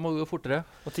 Da må det gå fortere.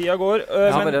 Og tida går.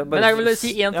 Men jeg vil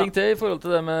si en ting til i forhold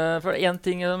til det med, for en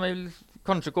ting jeg vil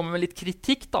kanskje komme med litt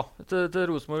kritikk da, til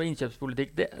Rosenborg og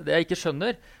innkjøpspolitikk. Det jeg ikke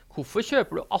skjønner, hvorfor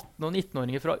kjøper du 18- og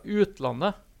 19-åringer fra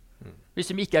utlandet? Hvis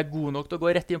de ikke er gode nok til å gå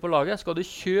rett inn på laget, skal du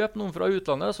kjøpe noen fra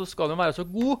utlandet, så skal de være så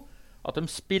gode at de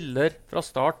spiller fra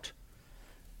start.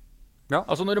 Ja.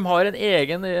 Altså når de har en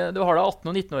egen, du har da 18-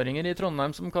 og 19-åringer i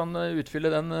Trondheim som kan utfylle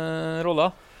den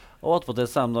rolla. Og attpåtil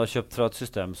så er de da kjøpt fra et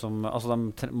system som altså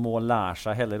de må lære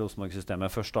seg hele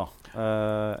Rosenborg-systemet først da.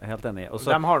 Helt enig.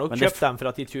 Også, de har nok kjøpt dem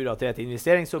for at de tror at det er et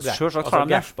investeringsobjekt. Selvsagt altså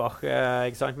Gersbach,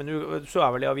 ikke sant? Men nå så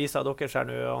jeg vel i avisa deres her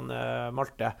nå,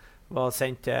 Malte var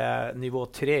sendt til nivå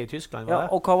 3 i Tyskland, var det?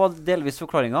 Ja, og hva var delvis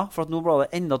forklaringen? For at nå ble det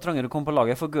enda trangere å komme på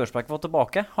laget, for Gersbach var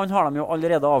tilbake. Han har dem jo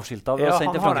allerede avskiltet ved å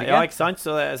sende til Frankrike. Ja, ikke sant?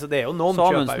 Så det er jo noen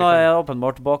kjøper. Så Amundsen er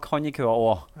åpenbart bak han i køa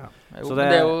også. Ja. Jo, det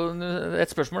er jo,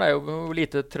 et spørsmål er jo hvor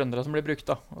lite trøndere som blir brukt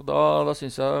da. Og da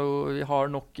synes jeg jo, vi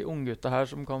har nok unggutter her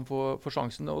som kan få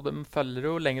sjansen, og de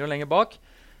feller jo lenger og lenger bak.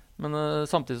 Men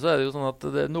samtidig så er det jo sånn at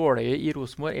det nåløyet i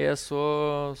Rosenborg er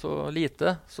så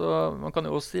lite, så man kan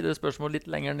jo også stille spørsmål litt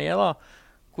lenger ned da,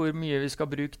 hvor mye vi skal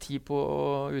bruke tid på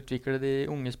å utvikle de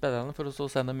unge spillerne for å så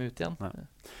sende dem ut igjen.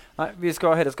 Nei,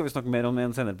 her skal vi snakke mer om i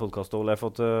en senere podcast, Ole,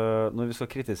 for at når vi skal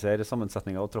kritisere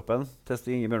sammensetningen av troppen til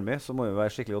Stig Inge Bjørnby, så må vi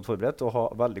være skikkelig godt forberedt og ha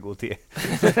veldig god tid.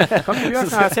 Kan ikke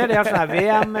gjøre sånn, jeg ser det her sånn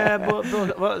VM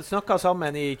snakket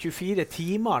sammen i 24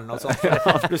 timer eller noe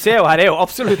sånt. Du ser jo, her er jo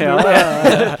absolutt mulig.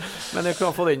 Men du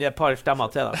kan få inn et par stemmer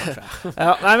til da, kanskje.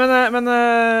 Ja, nei,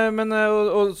 men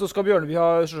og så skal Bjørneby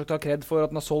ha kred for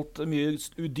at han har solgt mye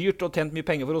dyrt og tjent mye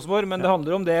penger for Rosenborg, men det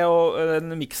handler om det og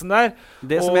den miksen der.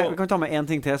 Vi kan ta med en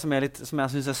ting til som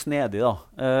jeg synes er snedig da.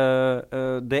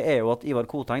 Det er jo at Ivar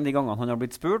Koteng, de gangene han har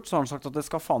blitt spurt, så har han sagt at det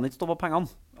skal faen ikke stå på pengene.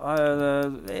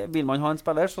 Vil man ha en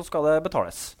spiller, så skal det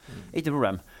betales. Ikke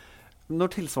problem.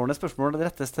 Når tilsvarende spørsmål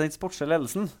rettes til den sportslige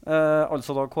ledelsen,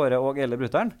 altså da Kåre og eller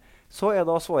Brutter'n, så er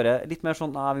da svaret litt mer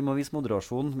sånn, vi må vise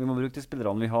moderasjon, vi må bruke de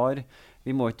spillerne vi har,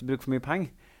 vi må ikke bruke for mye penger.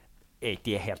 Er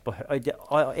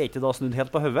ikke da snudd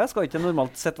helt på høvet? Skal ikke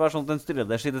normalt sett være sånn at den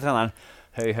styrleder sier til treneren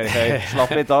høy,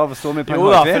 slapp litt av, så mye penger. Jo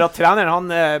da, for at treneren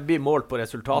han blir målt på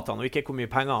resultatene, og ikke hvor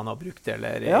mye penger han har brukt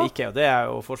eller ikke, og det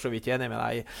er jo for så vidt enig med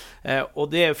deg.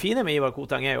 Og det fine med Ivar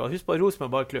Koteng er jo, husk på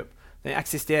Rosenborg ballklubb, den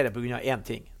eksisterer på grunn av én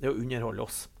ting, det er å underholde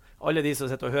oss. Alle de som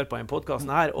sitter og hører på den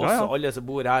podcasten her, også alle som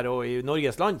bor her og i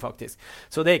Norges land faktisk.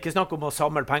 Så det er ikke snakk om å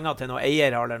samle penger til noen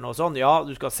eiere eller noe sånt. Ja,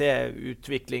 du skal se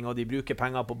utvikling, og de bruker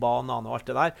penger på banene og alt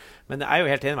det der. Men jeg er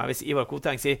jo helt enig med hvis Ivar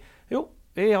Koteng sier, jo,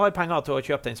 vi har penger til å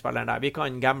kjøpe den spilleren der. Vi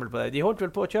kan gamble på det. De holdt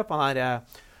vel på å kjøpe han her,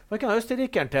 var ikke han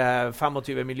østerrikeren til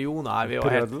 25 millioner her? Vi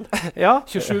var helt, ja,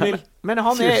 27 mil. Men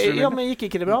han men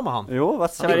gikk ikke det bra med han? Jo,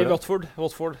 han er i Watford.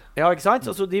 Ja, ikke sant?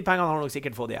 Så de pengene har nok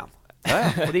sikkert fått igjen.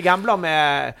 Og de gambler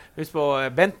med, husk på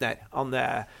Bentner, det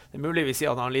er mulig vi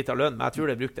sier at han har lite lønn, men jeg tror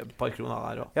det brukte et par kroner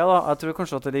der også. Ja da, jeg tror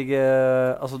kanskje at det ligger,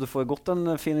 altså du får godt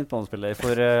en fin innplanspiller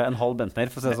for en halv Bentner,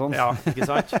 for å si det sånn. Ja, ikke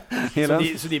sant?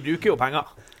 så de bruker jo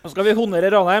penger. Nå skal vi honere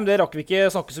Ranheim, det rakk vi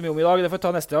ikke snakke så mye om i dag, det får vi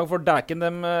ta neste gang, for Dæken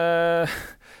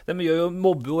de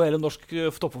mobber jo hele norsk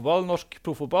toppfotball, norsk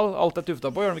proffotball, alt er tufta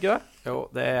på, gjør de ikke det? Jo,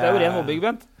 det er jo ren mobbing,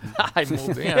 Bent. Nei,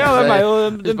 mobbing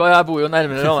jeg bor jo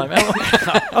nærmere Ranheim.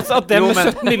 Altså at dem med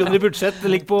 17 millioner i budsjett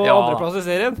ligger på andreplass i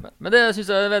serien. Men det synes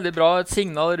jeg er veldig bra, et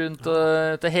signal rundt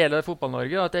til hele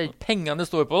fotball-Norge, at det er pengene det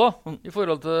står på da, i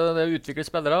forhold til det å utvikle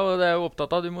spillere, og det er jo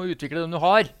opptatt av at du må utvikle dem du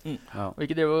har, og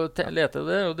ikke det å lete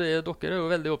det, og dere er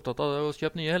jo veldig opptatt av å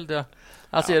kjøpe nye hele tiden.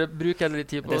 Jeg sier, bruk heller litt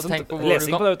tid på å tenke på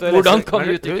hvordan kan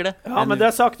du utvikle det. Ja, men det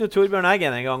har sagt nå Torbjørn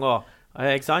Eggen en gang også.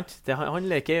 Ikke sant? Det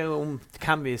handler ikke om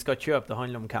hvem vi skal kjøpe, det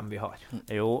handler om hvem vi har.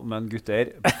 Jo, men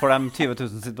gutter, for de 20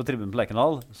 000 sitter på tribunen på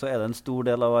Lerkendal, så er det en stor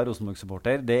del av å være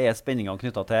Rosenborg-supporter. Det er spenningen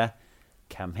knyttet til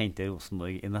hvem henter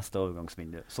Rosenborg i neste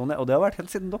overgangsvindu. Sånn og det har vært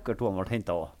helt siden dere to har vært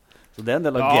hentet også. Så det er en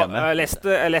del av gamet.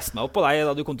 Jeg leste meg opp på deg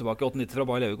da du kom tilbake i 98 fra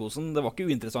Bayer Leverkusen. Det var ikke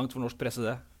uinteressant for norsk presse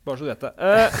det. Bare så du vet det.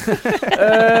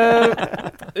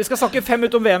 Vi skal snakke 5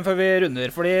 minutter om VM før vi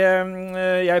runder. Fordi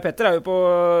jeg og Petter er jo på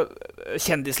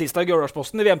kjendislista i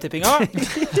Gørdalsposten i VM-tippinga.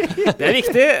 Det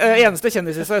viktig. Eneste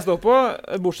kjendislista jeg står på,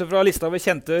 bortsett fra lista over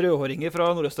kjente rødhåringer fra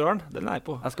Nord-Østerdalen. Den er jeg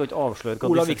på. Jeg skal ikke avsløre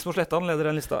Olav Viksmo Slettan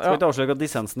leder den lista. Jeg skal ikke avsløre hva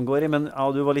dissensen går i, men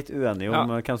du var litt uenig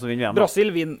om hvem som vinner VM.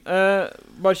 Brasil vinner.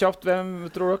 Bare kjapt, hvem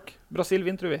tror dere? Brasil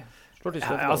vinner, tror vi.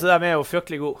 Altså, de er jo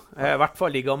fryktelig gode. I hvert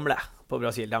fall de gamle på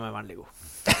Brasil, de er veldig gode.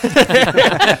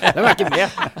 De er ikke med.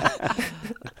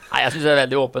 Nei, jeg synes det er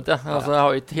veldig åpent, altså, jeg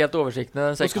har ikke helt oversikten.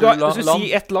 Du skulle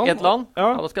si ett land. Et land?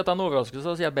 Ja, da skal jeg ta en overraskelse,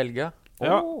 så sier jeg Belgia.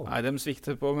 Ja. Nei, de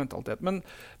svikter på mentalitet. Men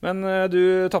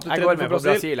du tappte 3 på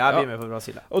Brasil. Jeg blir med på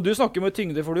Brasil. Og du snakker med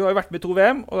tyngde, for du har jo vært med i 2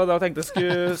 VM, og da tenkte jeg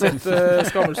skulle sette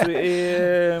Skammelsrud i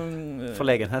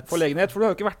forlegenhet, for du har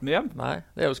jo ikke vært med hjem. Nei,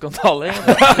 det er jo skandale.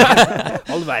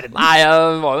 All verden. Nei,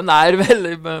 jeg var jo nær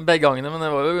veldig begge gangene, men det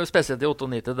var jo spesielt i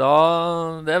 98.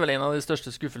 Det er vel en av de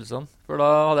største skuffelsene. For da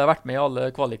hadde jeg vært med i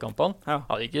alle kvalikkampene.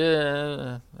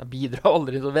 Jeg bidrar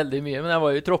aldri så veldig mye, men jeg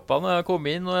var jo i troppene når jeg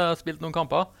kom inn, og jeg har spilt noen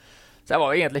kamper. Så jeg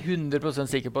var egentlig 100%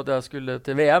 sikker på at jeg skulle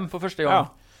til VM for første gang.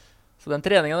 Så den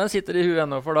treningen den sitter i huet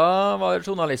ennå, for da var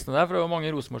journalistene der, for det var mange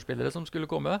Rosenborg-spillere som skulle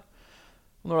komme.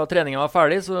 Og når da treningen var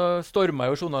ferdig, så stormet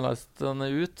jo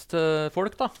journalistene ut til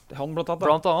folk da. Han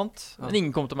blant annet. Men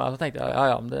ingen kom til meg, så tenkte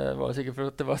jeg, men det var sikkert for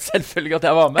at det var selvfølgelig at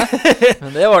jeg var med.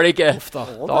 Men det var det ikke.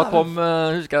 Da kom,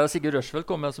 husker jeg, Sigurd Rørsfeldt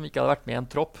kom med som ikke hadde vært med i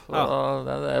en tropp.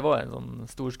 Det var en sånn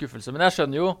stor skuffelse. Men jeg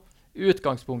skjønner jo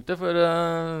utgangspunktet for...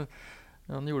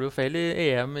 Han gjorde jo feil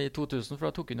i EM i 2000, for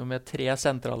da tok han jo med 3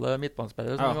 sentrale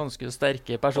midtbanespillere som er ganske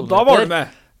sterke personligheter. Og da var du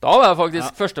med? Da var jeg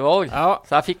faktisk førstevalg,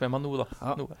 så jeg fikk med meg noe da.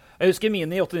 Jeg husker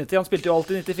Mini i 98, han spilte jo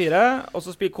alt i 94, og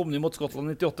så kom han mot Skottland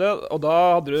i 98, og da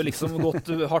hadde du liksom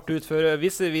gått hardt ut før,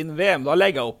 hvis vi vinner VM, da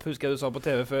legger jeg opp, husker jeg du sa på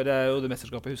TV før det er jo det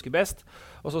mesterskapet jeg husker best.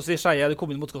 Og så sier Skeie, du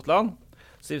kom inn mot Skottland,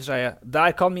 så sier Skeie,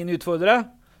 der kan Mini utfordre,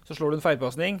 så slår du en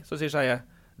feilpassning, så sier Skeie,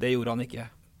 det gjorde han ikke.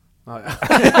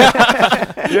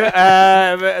 Det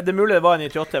er mulig det var i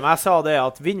 98, men jeg sa det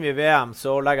at vinner vi VM,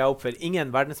 så legger jeg opp for ingen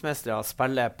verdensmestere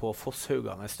spiller på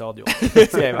Fosshaugane stadion.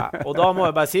 Og da må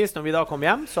jeg bare sies, når vi da kom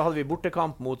hjem, så hadde vi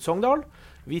bortekamp mot Sogndal.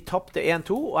 Vi tappte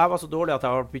 1-2, og jeg var så dårlig at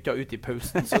jeg har byttet ut i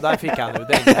pausen. Så der fikk jeg nå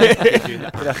den.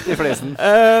 Rett i flesen.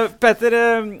 Petter,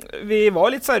 vi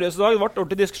var litt seriøse i dag. Det ble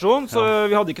ordentlig diskusjon, så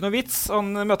vi hadde ikke noe vits. Han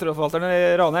møterforvalteren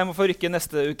i Ranheim får rykke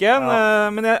neste uke igjen.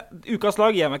 Men ukas lag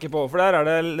gir jeg meg ikke på, for der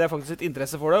det er faktisk litt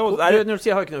interesse for det. Og når du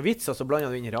sier jeg har ikke noe vits, så blander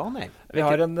du inn i Ranheim? Vi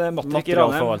har en Matrik i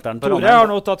Ranheim. Tore har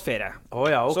nå tatt ferie.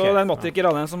 Okay. Så det er en Matrik i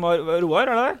Ranheim som var Roar,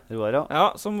 er det der? Roar, ja.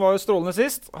 Som var strålende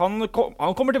sist. Han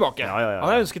kommer tilbake. Han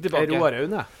er ønsket tilbake. Roar Aune.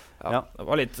 Ja, det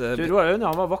var litt Roar Aune,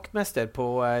 han var vaktmester på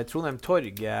Trondheim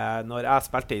Torg når jeg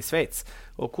spilte i Sveits.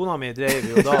 Og kona mi drev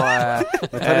jo da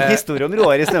Vi tar en historie om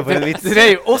Roar i stedet for en vits.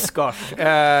 Drev Oscars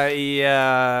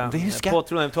på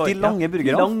Trondheim Torg. De lange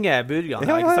burgerne. De lange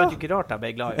burgerne, ikke sant? Ikke rart jeg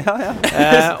ble glad i.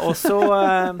 Og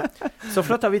så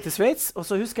flyttet vi til Sveits, og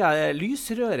så husker jeg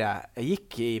lysrøret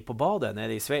gikk på badet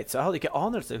nede i Sveits. Jeg hadde ikke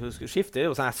anelse hvor skulle skifte, det er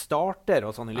jo sånn starter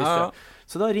og sånn i lysrøret.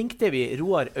 Så da ringte vi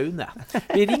Roar Aune.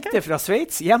 Vi ringte fra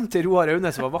Sveits hjem til Roar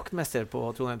Aune, som var vaktmester på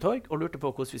Trondheim Torg, og lurte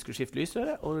på hvordan vi skulle skifte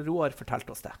lysrøret, og Roar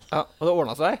fortalte oss det. Ja, og det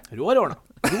ordnet seg? Roar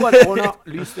ordnet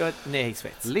lysrør ned i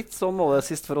Sveits. Litt sånn var det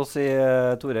sist for oss i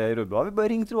Tore i Rubba. Vi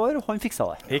bare ringte Roar, og han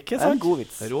fiksa det. Ikke sant? En god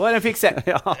vits. Roar en fikser.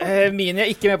 Mini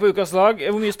er ikke med på ukas lag.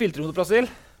 Hvor mye spilte du mot Brasil?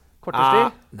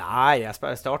 Kortest Nei, jeg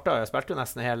spilte jo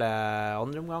nesten hele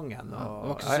andre omgangen. Det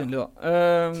var ikke så synlig da.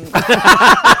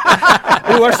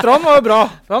 Roar Strand var jo bra.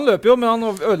 Han løper jo, men han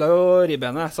ødela jo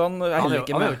ribbenet. Så han er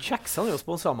ikke med. Han er jo kjeks, han er jo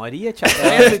sponset av Marie Kjeks.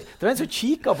 Det var en som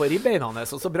kikket på ribbeina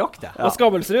hans, og så brakk det. Og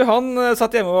Skammelsrud, han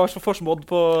satt hjemme og var så forsmådd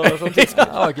på sånn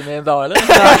tidspunkt. Han var ikke med da, eller?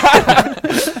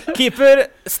 Keeper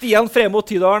Stian Fremo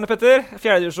Tydalen, Petter.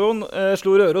 4. divisjon,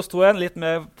 slo Røros 2-1, litt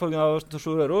med på grunn av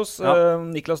slo Røros.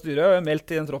 Niklas Dyrø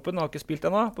meldt i den troppen, har ikke spilt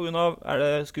ennå, på grunn av, er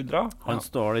det skuldra? Han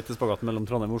står litt i spagaten mellom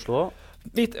Trondheim og Oslo.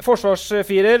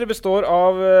 Forsvarsfirer består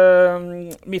av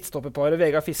midtstopperparet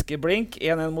Vegard Fiske Blink,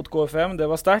 1-1 mot KFM, det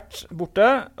var sterkt, borte.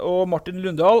 Og Martin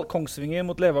Lundahl, Kongsvinger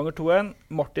mot Levanger 2-1.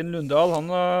 Martin Lundahl, han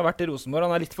har vært i Rosenborg,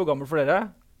 han er litt for gammel for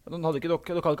dere. Dere hadde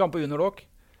ikke han på junior dere.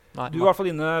 Nei, du er i hvert fall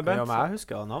inne, Bent. Ja, men jeg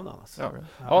husker navnet hans. Ja.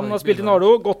 Han har spilt i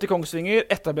Nardo, gått i Kongsvinger,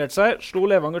 etablert seg, slo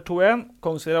Levanger 2-1.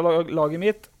 Kongsvinger er laget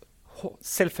mitt.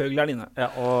 Selvfølgelig er han inne. Ja,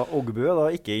 og Ogbu er da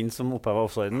ikke inn som opphevet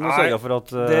offsiden. Nei, for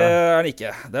at, det er han ikke.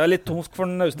 Det er litt tungt for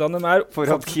Naustdal. For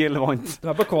at Kiel vant.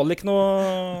 De er på kvalik nå.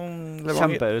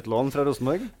 Kjempeutlån fra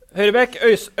Rosenborg. Høyrebekk,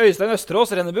 Øystein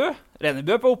Østerås, Rennebu.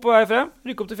 Rennebu er på opp på vei frem.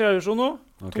 Rykker opp til 4. divisjon nå.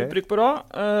 Okay. 2 prykk på rad.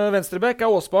 Venstrebekk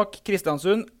er Åsbakk,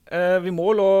 Kristiansund. Vi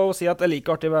må lov å si at det er like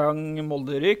artig hver gang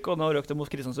Molde ryk, og nå røk det mot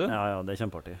Kristiansund. Ja, det er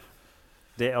kjempeartig.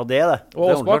 Det er det.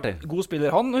 Og Aasbakk, god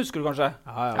spiller. Han husker du kanskje?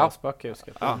 Ja, Aasbakk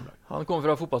husker jeg. Ja. Han kom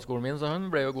fra fotballskolen min, så han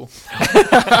ble jo god.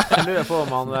 Jeg lurer på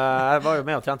om jeg var jo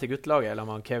med og trente i guttelaget, eller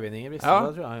om han Kevin Ingebrigtsen, da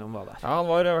tror jeg han var der. Ja, han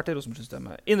var vært i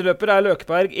Rosenborg-systemet. Innløper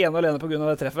Løkeberg, ene og alene på grunn av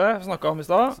det treffet. Snakket om i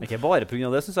sted. Ikke bare på grunn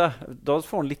av det, synes jeg. Da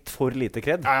får han litt for lite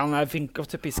kred. Nei, han flink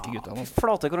til å piske guttene.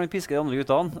 Flate hvor han pisker de andre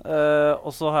guttene.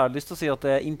 Og så har jeg lyst til å si at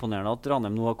det er imponerende at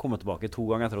Ranheim nå har kommet tilbake 2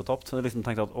 ganger etter å ha tapt. Så jeg liksom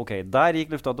tenkte at ok, der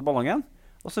gikk lufta til ballongen,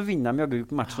 og så vinner de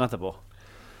jaggu matchen etterpå.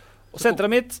 Og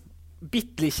senteret mitt,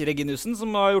 Bittliche Reginussen, som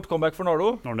har gjort comeback for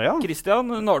Nardo. Christian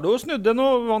Nardo snudde nå,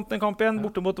 vant en kamp igjen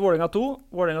borte mot Vålerenga 2.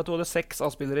 Vålerenga 2 hadde 6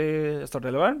 avspillere i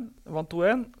starteleveren, vant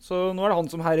 2-1. Så nå er det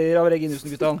han som herrer av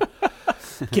Reginussen-guttene.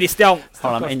 Christian.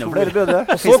 Har de enda flere bøde?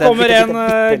 Og så kommer en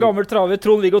gammel traver,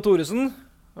 Trond-Viggo Thoresen.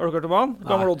 Har du hørt om han?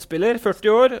 Gammel oddspiller,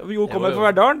 40 år, gjorde comeback for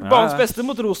Verdalen. Banens beste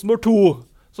mot Rosenborg 2,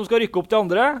 som skal rykke opp til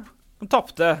andre. De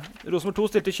tappte. Rosenborg 2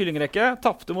 stilte kyllingrekke,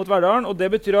 tappte mot Verdalen, og det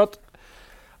betyr at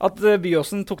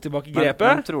Byåsen tok tilbake grepet.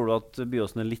 Men tror du at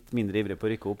Byåsen er litt mindre ivrig på å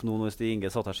rykke opp nå når Stig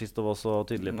Inge satt her sist og var så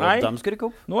tydelig på at de skal rykke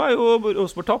opp? Nå er jo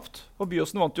Rosenborg tapt, og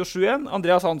Byåsen vant jo 7-1.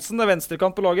 Andreas Hansen er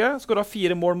venstrekant på laget, skåret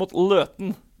 4 mål mot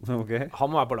Løten. Okay. Han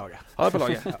må være på laget. Han er på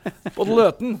laget. På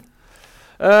Løten.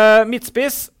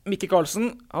 Midtspiss, Mikke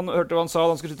Karlsen. Han hørte hva han sa da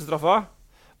han skulle skyte straffa.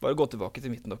 Bare gå tilbake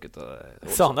til midten dere.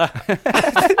 Sa han det?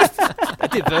 Jeg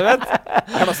tipper det, vet.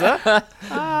 Klasse.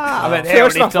 Men det er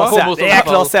jo litt klasse. Det er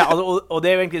klasse, og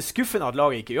det er jo egentlig skuffende at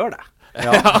laget ikke gjør det.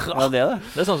 Ja, det er det.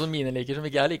 Det er sånn som mine liker, som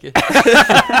ikke jeg liker.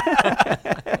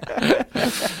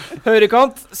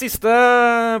 Høyrekant, siste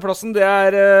plassen, det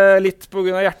er litt på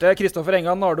grunn av hjertet. Kristoffer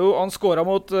Engan Nardo, han skåret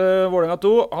mot Vålerenga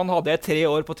 2. Han hadde 3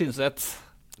 år på Tynset.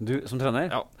 Du som trener?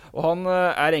 Ja, og han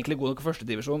er egentlig god nok for første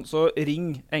divisjon, så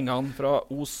ring Engan fra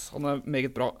Os. Han er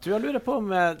meget bra. Jeg lurer på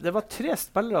om det var 3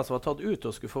 spillere som var tatt ut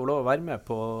og skulle få lov å være med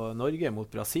på Norge mot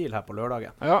Brasil her på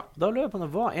lørdagen. Ja. Da lurer jeg på om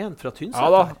det var en fra Tynset. Ja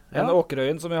da, en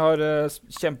Åkerøyen som jeg har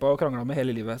kjempet og kranglet med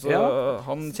hele livet, så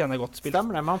han kjenner godt spilt.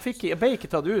 Stemmer det, men han ble ikke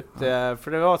tatt ut,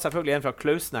 for det var selvfølgelig en fra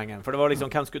Klausnengen, for det var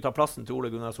liksom hvem skulle ta plassen til Ole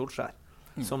Gunnar Solskjær.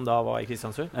 Som da var i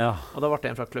Kristiansund. Ja. Og da ble det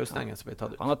en fra Klausnengen som ble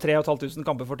tatt ut. Han har 3500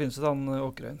 kamper for Tynset, han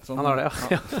Åkerøyen. Han har det,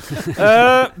 ja.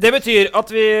 Det betyr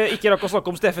at vi ikke rakk å snakke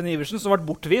om Steffen Iversen, som ble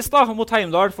bortvist da, mot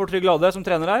Heimdal for Trygg Lade, som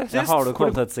trener her sist. Har du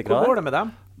kvalitetssikret det? Hvor går det med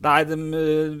dem? Nei, de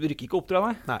rykker ikke opp, tror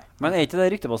jeg, nei. Men er ikke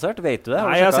det ryktebasert? Vet du det?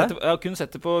 Nei, jeg har kun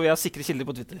sett det på, vi har sikre kilder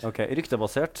på Twitter. Ok,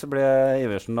 ryktebasert ble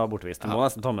Iversen da bortvist. Du må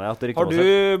nesten ta med deg at det er ryktebasert.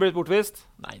 Har du blitt bortvist?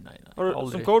 Nei.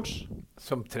 Som coach?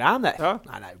 Som trener? Ja.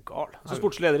 Nei, det er jo gal. Som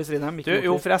sportsleder i Strindheim?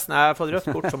 Jo, forresten, jeg har fått rødt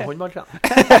kort som håndballtrener.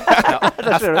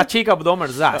 Jeg kikket på dommeren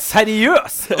og sa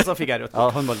seriøs! Og så fikk jeg rødt kort.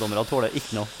 Ja, håndballdommere tåler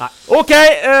ikke noe. Nei. Ok,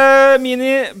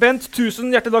 Mini, Bent,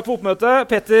 1000 hjertelig takk for oppmøtet.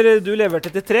 Petter, du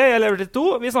leverte til 3, jeg leverte til 2.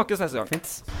 Vi snakkes neste gang.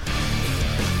 Fint.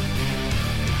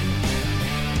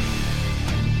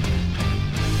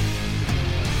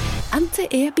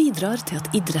 NTE bidrar til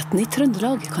at idretten i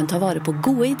Trøndelag kan ta vare på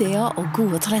gode ideer og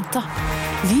gode talenter.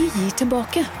 Vi gir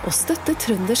tilbake og støtter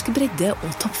trøndersk bredde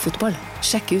og toppfotball.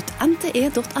 Sjekk ut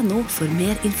nte.no for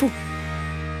mer info.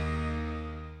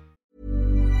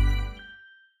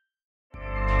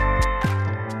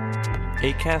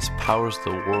 Acast powers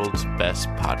the world's best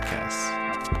podcasts.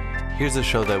 Here's a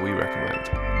show that we recommend.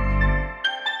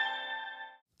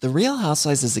 The Real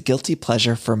Housewives is a guilty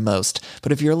pleasure for most,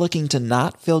 but if you're looking to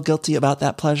not feel guilty about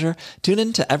that pleasure, tune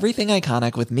in to Everything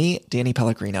Iconic with me, Danny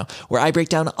Pellegrino, where I break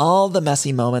down all the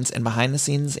messy moments and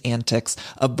behind-the-scenes antics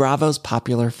of Bravo's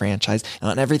popular franchise. And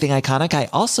on Everything Iconic, I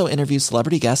also interview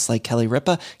celebrity guests like Kelly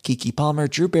Ripa, Keke Palmer,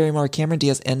 Drew Barrymore, Cameron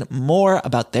Diaz, and more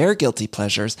about their guilty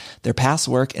pleasures, their past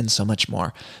work, and so much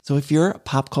more. So if you're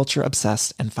pop culture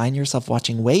obsessed and find yourself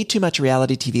watching way too much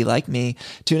reality TV like me,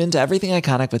 tune in to Everything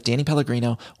Iconic with Danny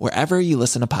Pellegrino, wherever you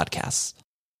listen to podcasts.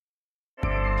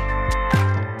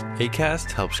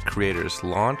 Acast helps creators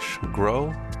launch,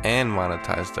 grow, and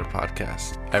monetize their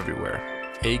podcasts everywhere.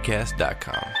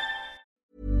 Acast.com.